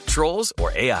bots, trolls,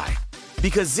 or AI.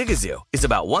 Because Zigazoo is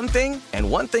about one thing and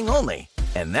one thing only,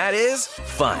 and that is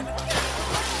fun.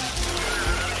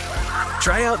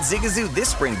 Try out Zigazoo this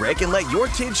spring break and let your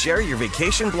kids share your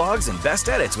vacation blogs and best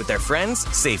edits with their friends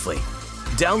safely.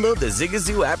 Download the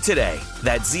Zigazoo app today.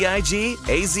 That's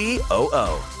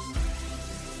Zigazoo.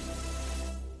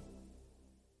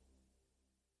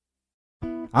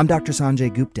 I'm Dr.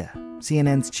 Sanjay Gupta,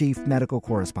 CNN's chief medical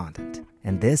correspondent,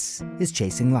 and this is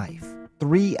Chasing Life.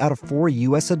 3 out of 4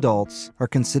 U.S. adults are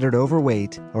considered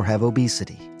overweight or have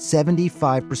obesity.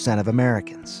 75% of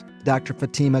Americans. Dr.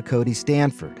 Fatima Cody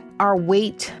Stanford. Our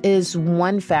weight is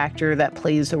one factor that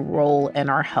plays a role in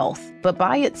our health, but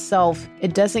by itself,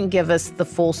 it doesn't give us the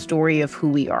full story of who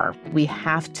we are. We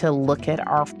have to look at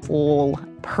our full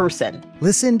person.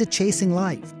 Listen to Chasing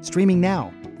Life, streaming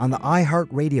now on the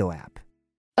iHeartRadio app.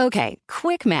 Okay,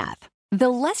 quick math. The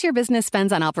less your business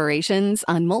spends on operations,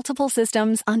 on multiple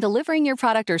systems, on delivering your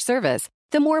product or service,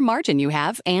 the more margin you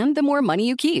have and the more money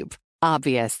you keep.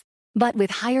 Obvious. But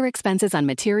with higher expenses on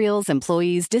materials,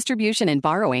 employees, distribution, and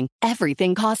borrowing,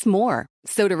 everything costs more.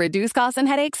 So to reduce costs and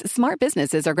headaches, smart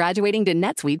businesses are graduating to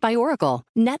NetSuite by Oracle.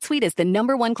 NetSuite is the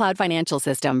 #1 cloud financial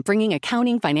system, bringing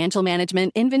accounting, financial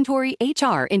management, inventory,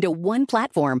 HR into one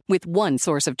platform with one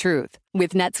source of truth.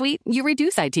 With NetSuite, you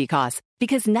reduce IT costs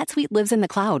because NetSuite lives in the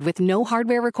cloud with no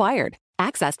hardware required,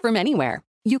 accessed from anywhere.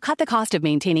 You cut the cost of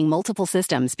maintaining multiple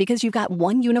systems because you've got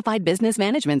one unified business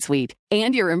management suite.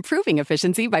 And you're improving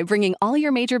efficiency by bringing all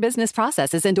your major business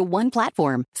processes into one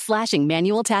platform, slashing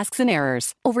manual tasks and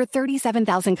errors. Over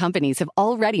 37,000 companies have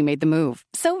already made the move.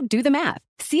 So do the math.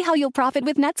 See how you'll profit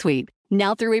with NetSuite.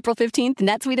 Now through April 15th,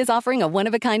 NetSuite is offering a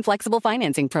one-of-a-kind flexible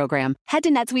financing program. Head to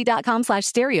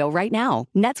netsuite.com/stereo right now.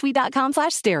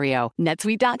 netsuite.com/stereo.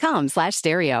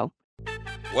 netsuite.com/stereo.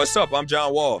 What's up? I'm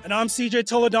John Wall. And I'm CJ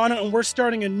Toledano, and we're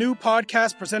starting a new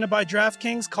podcast presented by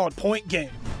DraftKings called Point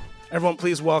Game. Everyone,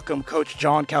 please welcome Coach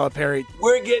John Calipari.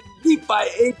 We're getting beat by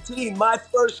 18. My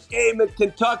first game in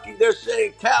Kentucky, they're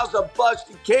saying Cal's a bust.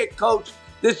 He can't coach.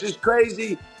 This is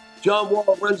crazy. John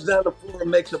Wall runs down the floor and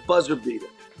makes a buzzer beater.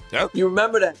 Yep. You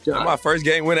remember that, John? That's my first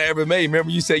game winner I ever made. Remember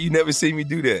you said you never see me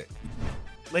do that.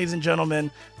 Ladies and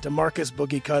gentlemen, DeMarcus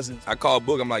Boogie Cousins. I called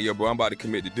Boog. I'm like, yo, bro, I'm about to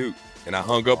commit to Duke. And I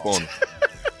hung up on him.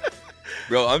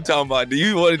 Bro, I'm talking about, do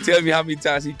you want to tell me how many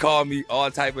times he called me all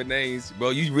type of names? Bro,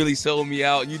 you really sold me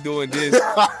out. You doing this.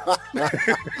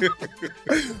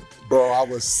 Bro, I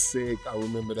was sick. I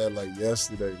remember that like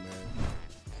yesterday, man.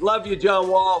 Love you, John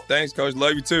Wall. Thanks, Coach.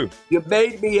 Love you, too. You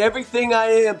made me everything I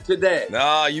am today.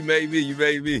 Nah, you made me. You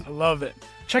made me. I love it.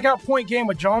 Check out Point Game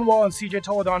with John Wall and CJ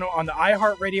Toledano on the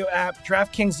iHeartRadio app,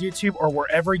 DraftKings YouTube, or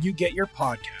wherever you get your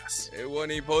podcasts. It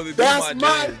wasn't even supposed to be That's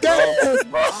my dance,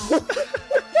 bro.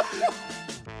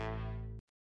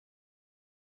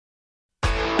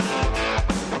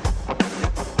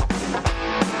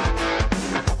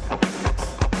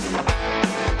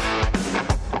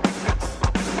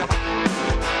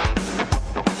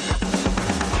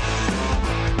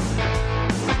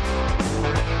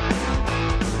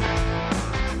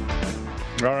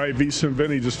 All right, Visa and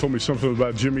Vinny just told me something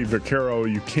about Jimmy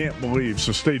Vaccaro you can't believe,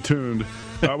 so stay tuned.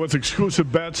 With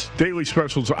exclusive bets, daily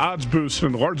specials, odds boosts,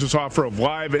 and the largest offer of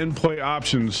live in-play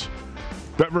options,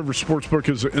 BetRivers Sportsbook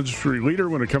is the industry leader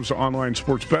when it comes to online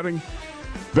sports betting.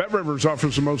 BetRivers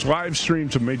offers the most live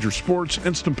streams of major sports,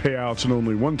 instant payouts, and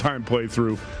only one-time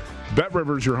playthrough.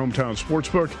 BetRivers, your hometown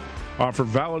sportsbook, offer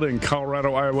valid in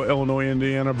Colorado, Iowa, Illinois,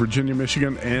 Indiana, Virginia,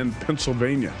 Michigan, and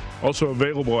Pennsylvania. Also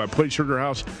available at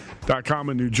PlaySugarHouse.com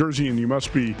in New Jersey, and you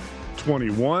must be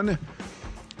 21.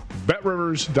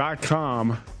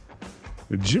 BetRivers.com.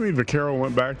 Jimmy Vaccaro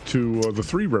went back to the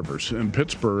Three Rivers in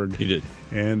Pittsburgh. He did.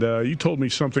 And you told me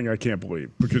something I can't believe,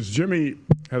 because Jimmy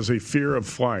has a fear of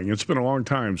flying. It had been a long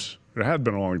time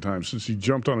since he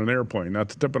jumped on an airplane, not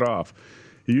to tip it off.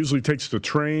 He usually takes the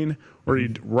train or he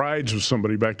rides with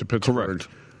somebody back to Pittsburgh. Correct.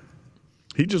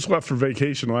 He just left for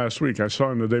vacation last week. I saw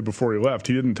him the day before he left.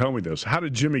 He didn't tell me this. How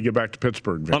did Jimmy get back to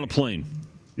Pittsburgh, Vinny? On a plane.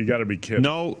 You got to be kidding.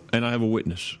 No, and I have a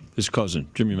witness, his cousin,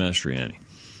 Jimmy Mastriani.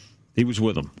 He was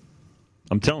with him.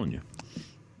 I'm telling you.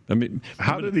 I mean,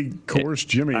 how did he coerce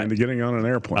Jimmy into getting on an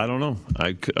airplane? I don't know.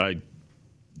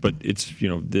 But it's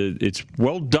it's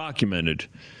well documented.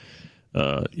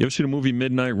 You ever see the movie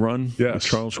Midnight Run? Yes. With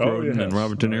Charles Grodin and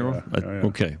Robert De Niro? Yeah.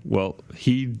 Okay. Well,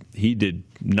 he did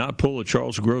not pull a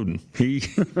Charles Grodin. He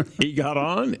got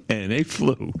on and they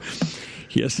flew.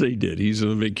 Yes, they did. He's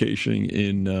on vacation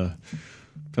in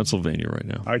Pennsylvania right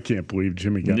now. I can't believe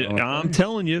Jimmy got on. I'm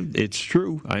telling you, it's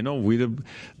true. I know.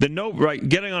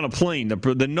 Getting on a plane,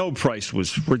 the no price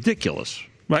was ridiculous,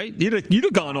 right? You'd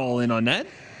have gone all in on that.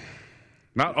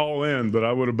 Not all in, but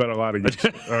I would have bet a lot against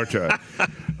it. Okay.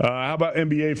 How about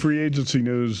NBA free agency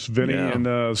news, Vinny? Yeah.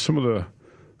 And some of the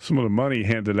money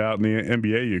handed out in the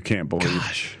NBA you can't believe.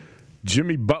 Gosh.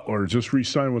 Jimmy Butler just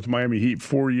re-signed with Miami Heat,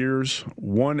 4 years,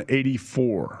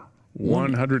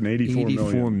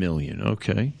 $184 million.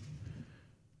 Okay.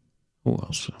 Who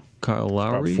else? Kyle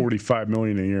Lowry. About $45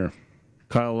 million a year.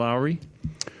 Kyle Lowry.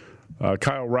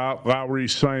 Kyle Lowry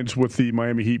signs with the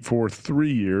Miami Heat for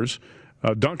 3 years.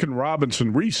 Duncan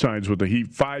Robinson re-signs with the Heat,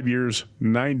 5 years,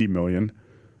 $90 million.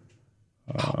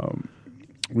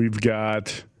 We've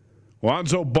got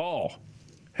Lonzo Ball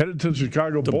headed to the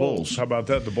Chicago Bulls. How about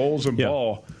that? The Bulls and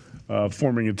Ball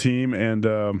forming a team.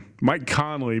 And Mike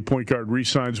Conley, point guard,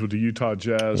 re-signs with the Utah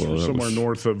Jazz for somewhere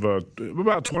north of about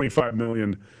 $25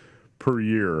 million per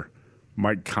year.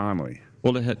 Mike Conley.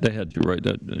 Well, they had to, right?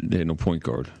 They had no point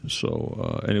guard,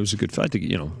 so and it was a good fit.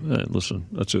 Listen,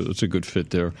 that's a good fit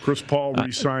there. Chris Paul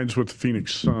re-signs with the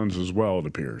Phoenix Suns as well, it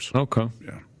appears. Okay.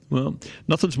 Yeah. Well,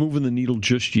 nothing's moving the needle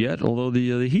just yet. Although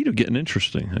the Heat are getting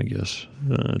interesting, I guess.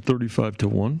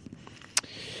 35-1,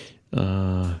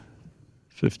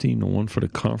 15-1 for the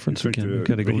conference. Again,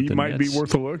 the Heat might be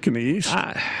worth a look in the East.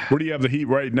 Where do you have the Heat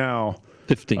right now?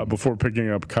 15 before picking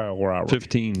up Kyle Lowry.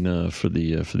 15 for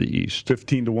the East.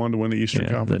 15-1 to win the Eastern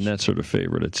Conference. The Nets are the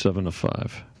favorite at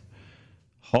 7-5.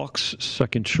 Hawks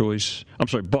second choice. I'm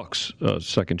sorry, Bucks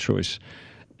second choice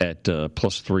at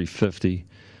plus 350.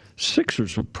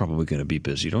 Sixers are probably going to be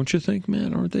busy, don't you think,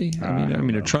 man? Aren't they? I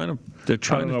mean, they're trying to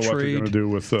trade. What they're going to do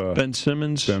with Ben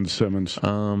Simmons.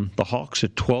 The Hawks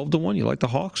at 12-1. You like the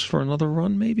Hawks for another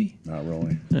run, maybe? Not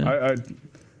really. Yeah.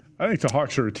 I think the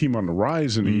Hawks are a team on the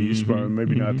rise in the East, but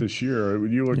maybe not this year.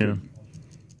 When you look at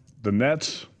the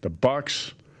Nets, the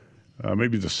Bucks,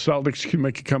 maybe the Celtics can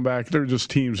make a comeback. They're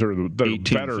just teams that are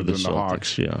better than the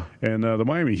Hawks. Yeah. And the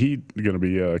Miami Heat are going to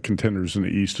be contenders in the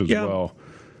East as well.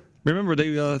 Remember,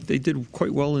 they did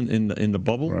quite well in the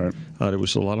bubble. Right. There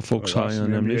was a lot of folks high on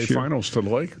them this year. Finals to the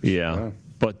Lakers. Yeah.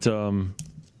 But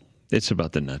it's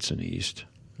about the Nets in the East.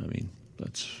 I mean,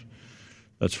 that's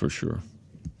for sure.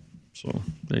 So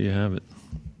there you have it.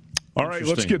 All right,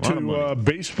 let's get to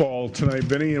baseball tonight,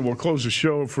 Vinny, and we'll close the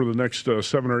show for the next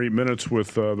 7 or 8 minutes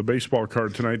with the baseball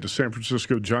card tonight. The San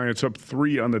Francisco Giants up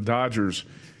 3 on the Dodgers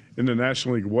in the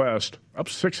National League West, up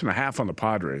 6.5 on the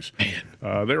Padres.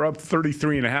 They're up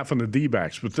 33.5 on the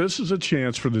D-backs, but this is a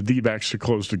chance for the D-backs to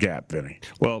close the gap, Vinny.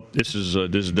 Well, this is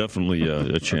definitely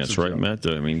a chance, right, Matt?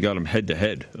 I mean, you got them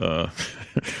head-to-head.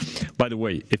 By the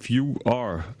way, if you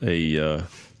are a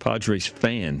Padres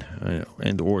fan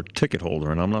and or ticket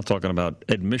holder, and I'm not talking about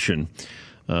admission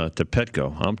to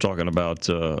Petco. I'm talking about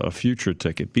a future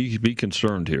ticket. Be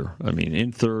concerned here. I mean,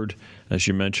 in third, as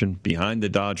you mentioned, behind the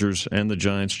Dodgers and the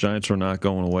Giants. Giants are not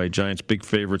going away. Giants big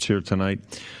favorites here tonight.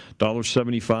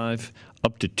 $1.75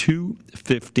 up to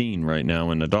 $2.15 right now,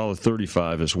 and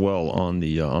 $1.35 as well on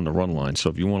the run line.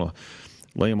 So if you want to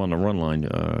lay them on the run line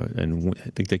and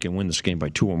think they can win this game by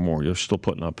 2 or more, you're still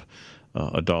putting up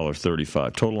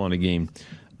 $1.35 total on the game.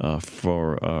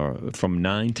 From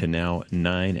 9 to now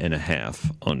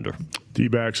 9.5 under.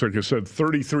 D-backs, like I said,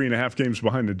 33.5 games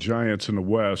behind the Giants in the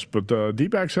West, but the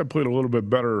D-backs have played a little bit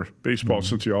better baseball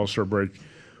since the All-Star break.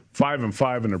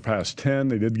 5-5 in their past 10.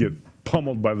 They did get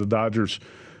pummeled by the Dodgers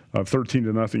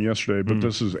 13-0 yesterday, but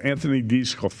this is Anthony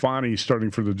DeSclafani starting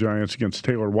for the Giants against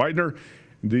Taylor Widener.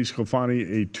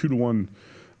 DeSclafani, a 2-1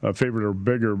 favorite or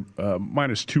bigger,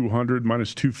 minus 200,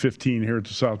 minus 215 here at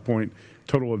the South Point,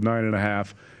 total of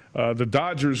 9.5. The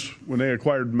Dodgers, when they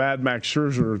acquired Mad Max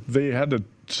Scherzer, they had to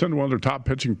send one of their top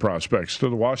pitching prospects to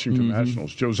the Washington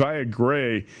Nationals. Josiah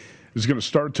Gray is going to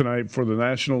start tonight for the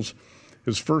Nationals,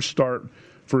 his first start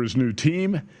for his new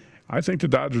team. I think the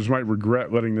Dodgers might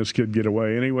regret letting this kid get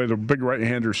away. Anyway, the big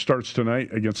right-hander starts tonight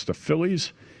against the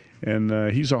Phillies,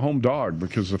 and he's a home dog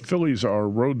because the Phillies are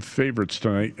road favorites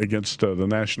tonight against the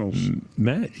Nationals.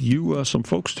 Matt, some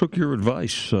folks took your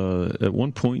advice. At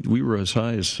one point, we were as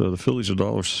high as the Phillies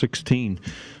 $1.16,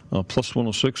 plus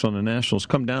 106 on the Nationals.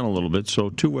 Come down a little bit, so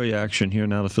two-way action here.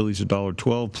 Now the Phillies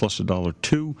 $1.12 plus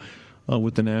 $1.02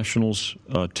 with the Nationals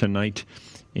tonight,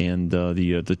 and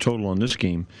the total on this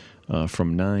game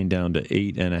from 9 down to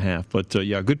 8.5. But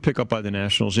good pickup by the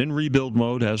Nationals in rebuild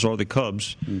mode, as are the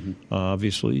Cubs,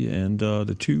 obviously, and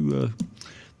the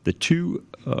two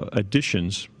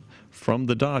additions from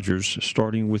the Dodgers,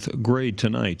 starting with Gray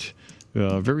tonight,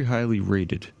 very highly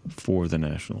rated for the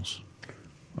Nationals.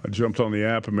 I jumped on the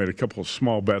app and made a couple of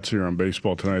small bets here on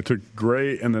baseball tonight. I took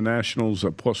Gray and the Nationals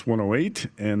at plus 108,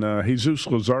 and Jesus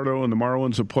Luzardo and the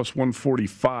Marlins at plus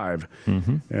 145.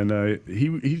 And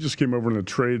he just came over in a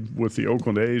trade with the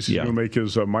Oakland A's. He's going to make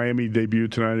his Miami debut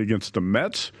tonight against the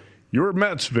Mets. Your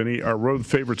Mets, Vinny, are road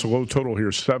favorites. A low total here,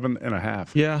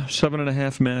 7.5. Yeah,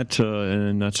 7.5, Matt,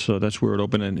 and that's where it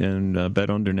opened. And bet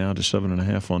under now to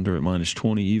 7.5 under at minus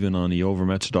 20, even on the over.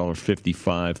 Mets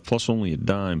 $1.55 plus only a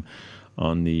dime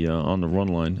on the run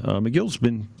line. McGill's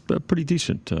been pretty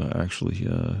decent, actually.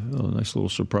 A nice little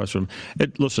surprise for him.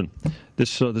 Listen,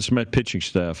 this Met pitching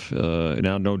staff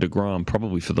now no DeGrom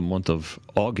probably for the month of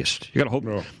August. You got to hope.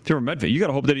 If you're a Met fan, you got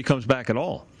to hope that he comes back at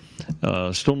all.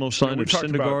 Still no sign of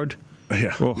Syndergaard.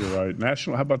 You're right.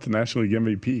 How about the National League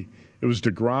MVP? It was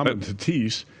DeGrom and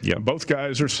Tatis. Yeah, both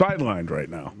guys are sidelined right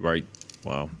now. Right.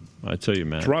 Wow. I tell you,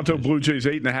 man. Toronto Blue Jays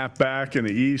 8.5 back in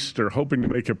the East. They're hoping to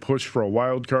make a push for a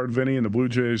wild card, Vinny, and the Blue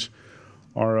Jays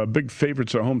are big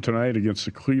favorites at home tonight against the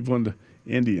Cleveland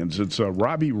Indians. It's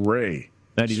Robbie Ray.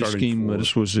 Matty, this game,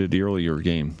 this was the earlier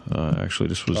game. Actually,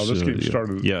 this was. This game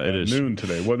started at noon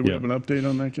today. Do we have an update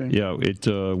on that game? Yeah, it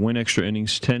went extra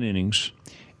innings, 10 innings.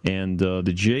 And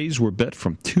the Jays were bet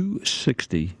from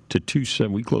 260 to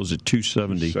 270. We closed at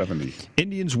 270.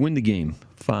 Indians win the game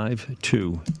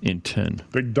 5-2 in 10.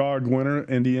 Big dog winner.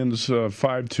 Indians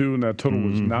 5-2, and that total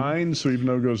was 9. So even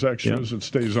though it goes extras, it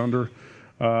stays under.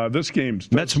 This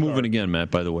game's Mets moving again,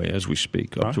 Matt. By the way, as we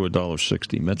speak, up to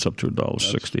 $1.60. Mets up to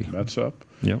 $1.60. Mets up.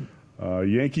 Yeah.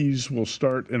 Yankees will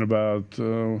start in about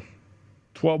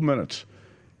 12 minutes,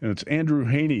 and it's Andrew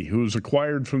Heaney, who's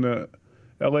acquired from the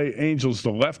L.A. Angels. The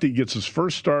lefty gets his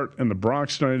first start in the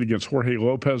Bronx tonight against Jorge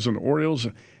Lopez and the Orioles.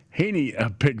 Haney, a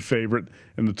big favorite,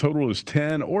 and the total is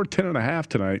 10 or 10.5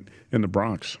 tonight in the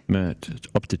Bronx. Matt, it's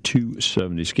up to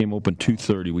 270. This game opened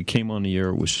 2:30. We came on the air.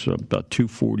 It was about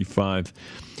 2:45.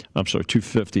 I'm sorry,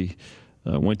 2:50.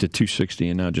 Went to 260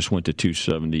 and now just went to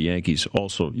 270. Yankees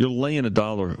also. You're laying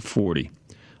 $1.40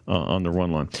 on the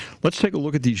run line. Let's take a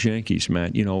look at these Yankees,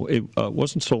 Matt. You know, it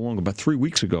wasn't so long, about 3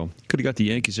 weeks ago, could have got the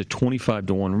Yankees at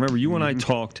 25-1. Remember, you and I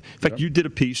talked. In fact, you did a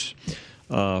piece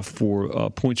for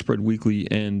Point Spread Weekly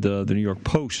and the New York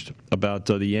Post about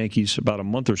the Yankees about a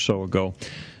month or so ago,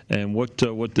 and what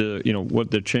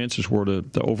their chances were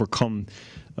to overcome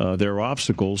their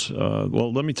obstacles.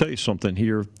 Well, let me tell you something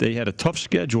here. They had a tough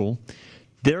schedule.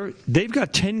 They've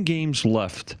got 10 games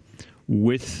left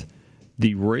with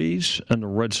the Rays and the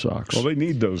Red Sox. Well, they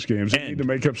need those games. They need to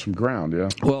make up some ground, yeah.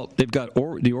 Well, they've got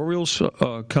the Orioles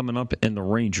coming up and the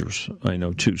Rangers, I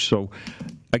know, too. So,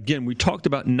 again, we talked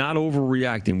about not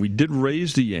overreacting. We did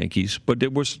raise the Yankees, but there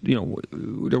was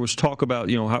talk about,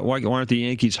 why aren't the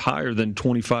Yankees higher than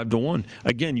 25-1?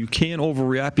 Again, you can't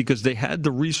overreact because they had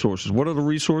the resources. What are the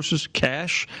resources?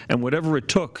 Cash and whatever it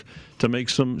took to make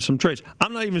some trades.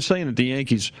 I'm not even saying that the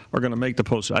Yankees are going to make the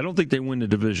postseason. I don't think they win the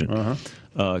division.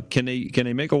 Can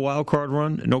they make a wild card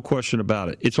run? No question about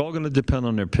it. It's all going to depend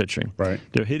on their pitching. Right.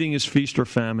 Their hitting is feast or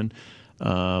famine.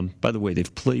 By the way,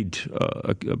 they've played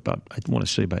about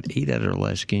 8 out of their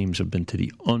last games have been to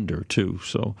the under, too.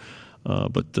 So,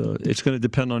 but it's going to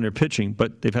depend on their pitching.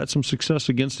 But they've had some success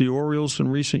against the Orioles in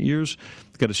recent years.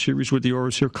 They've got a series with the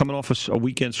Orioles here, coming off a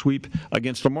weekend sweep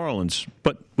against the Marlins.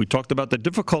 But we talked about the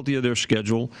difficulty of their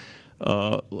schedule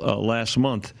last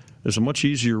month. There's a much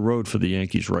easier road for the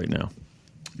Yankees right now.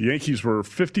 The Yankees were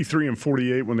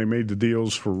 53-48 when they made the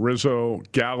deals for Rizzo,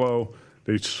 Gallo.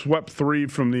 They swept 3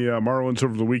 from the Marlins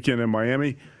over the weekend in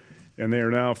Miami, and they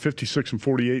are now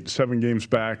 56-48, 7 games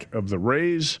back of the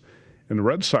Rays. And the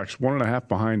Red Sox 1.5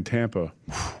 behind Tampa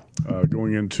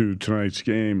going into tonight's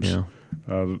games. Yeah.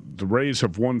 The Rays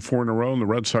have won 4 in a row, and the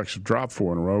Red Sox have dropped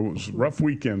 4 in a row. It was a rough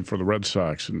weekend for the Red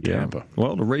Sox in Tampa.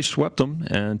 Well, the Rays swept them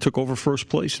and took over first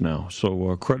place now.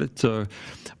 So credit,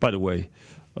 by the way,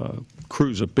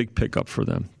 Cruz, a big pickup for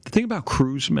them. The thing about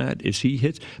Cruz, Matt, is he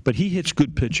hits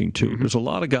good pitching, too. There's a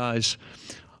lot of guys,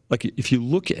 like if you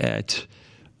look at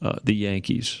the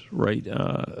Yankees, right,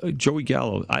 Joey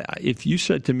Gallo, if you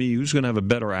said to me who's going to have a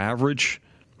better average,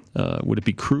 would it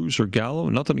be Cruz or Gallo?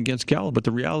 Nothing against Gallo, but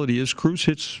the reality is Cruz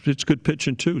hits good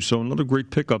pitching, too. So another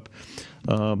great pickup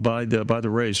by the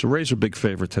Rays. The Rays are a big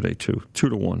favorite today, too,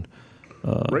 2-1.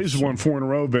 Rays won 4 in a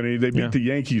row, Vinny. They beat the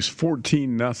Yankees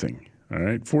 14-0. All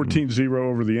right, 14-0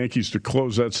 over the Yankees to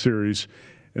close that series,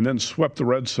 and then swept the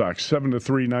Red Sox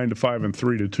 7-3, 9-5, and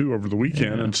 3-2 over the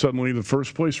weekend, and suddenly the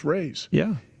first place Rays.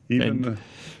 Yeah.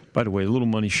 By the way, a little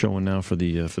money showing now for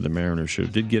the Mariners.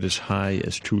 It did get as high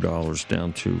as $2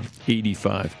 down to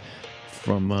 85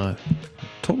 from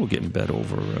total getting bet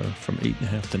over from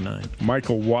 8.5 to 9.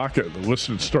 Michael Wacha, the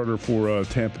listed starter for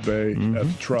Tampa Bay at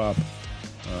the Trop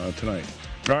tonight.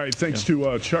 All right, thanks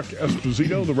to Chuck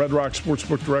Esposito, the Red Rock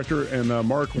Sportsbook Director, and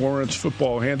Mark Lawrence,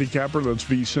 football handicapper. That's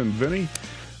VSiN Vinny.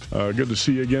 Good to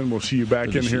see you again. We'll see you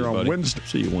back in here on Wednesday.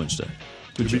 See you Wednesday.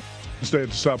 Wednesday at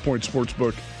the South Point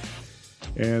Sportsbook.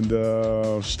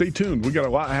 And stay tuned. We got a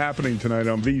lot happening tonight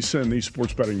on VSiN, the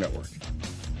Sports Betting Network.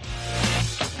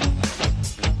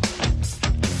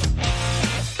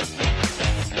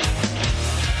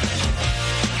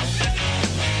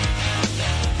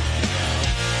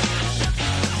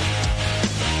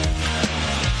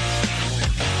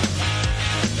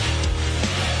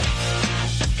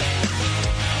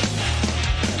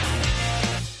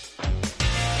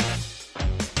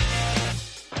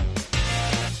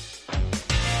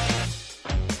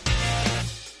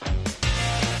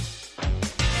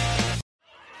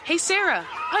 Hey, Sarah,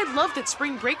 I loved that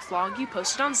spring break vlog you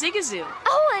posted on Zigazoo.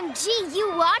 OMG,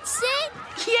 you watched it?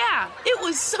 Yeah, it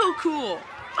was so cool.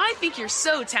 I think you're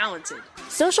so talented.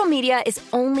 Social media is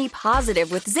only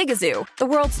positive with Zigazoo, the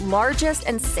world's largest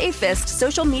and safest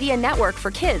social media network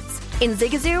for kids. In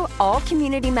Zigazoo, all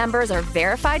community members are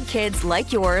verified kids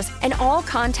like yours, and all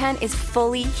content is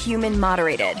fully human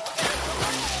moderated.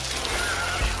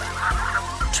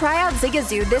 Try out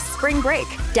Zigazoo this spring break.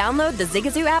 Download the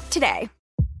Zigazoo app today.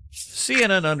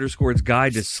 CNN_'s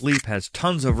Guide to Sleep has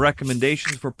tons of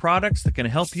recommendations for products that can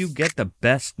help you get the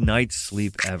best night's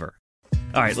sleep ever.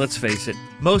 All right, let's face it,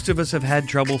 most of us have had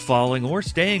trouble falling or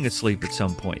staying asleep at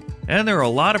some point, and there are a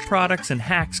lot of products and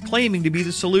hacks claiming to be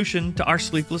the solution to our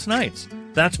sleepless nights.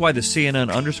 That's why the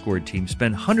CNN_ team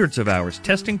spend hundreds of hours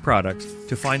testing products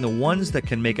to find the ones that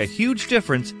can make a huge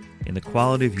difference in the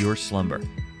quality of your slumber.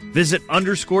 Visit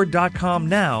underscore.com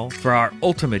now for our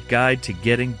ultimate guide to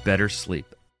getting better sleep.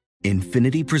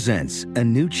 Infiniti presents a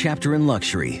new chapter in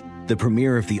luxury, the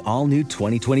premiere of the all-new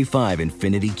 2025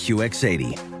 Infiniti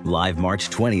QX80, live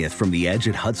March 20th from the Edge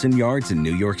at Hudson Yards in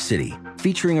New York City,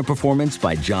 featuring a performance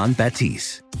by John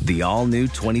Batiste. The all-new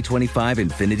 2025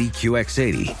 Infiniti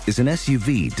QX80 is an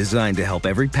SUV designed to help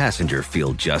every passenger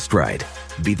feel just right.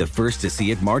 Be the first to see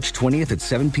it March 20th at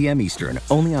 7 p.m. Eastern,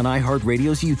 only on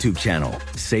iHeartRadio's YouTube channel.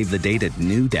 Save the date at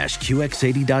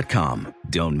new-QX80.com.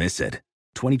 Don't miss it.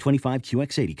 2025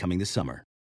 QX80 coming this summer.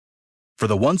 For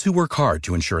the ones who work hard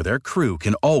to ensure their crew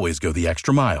can always go the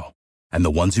extra mile, and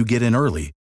the ones who get in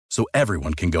early so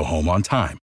everyone can go home on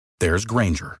time, there's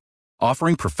Grainger,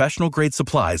 offering professional-grade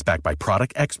supplies backed by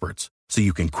product experts so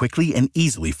you can quickly and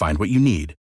easily find what you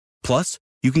need. Plus,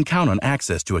 you can count on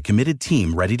access to a committed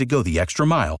team ready to go the extra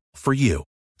mile for you.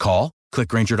 Call, click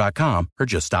Grainger.com, or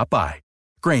just stop by.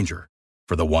 Grainger,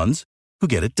 for the ones who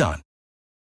get it done.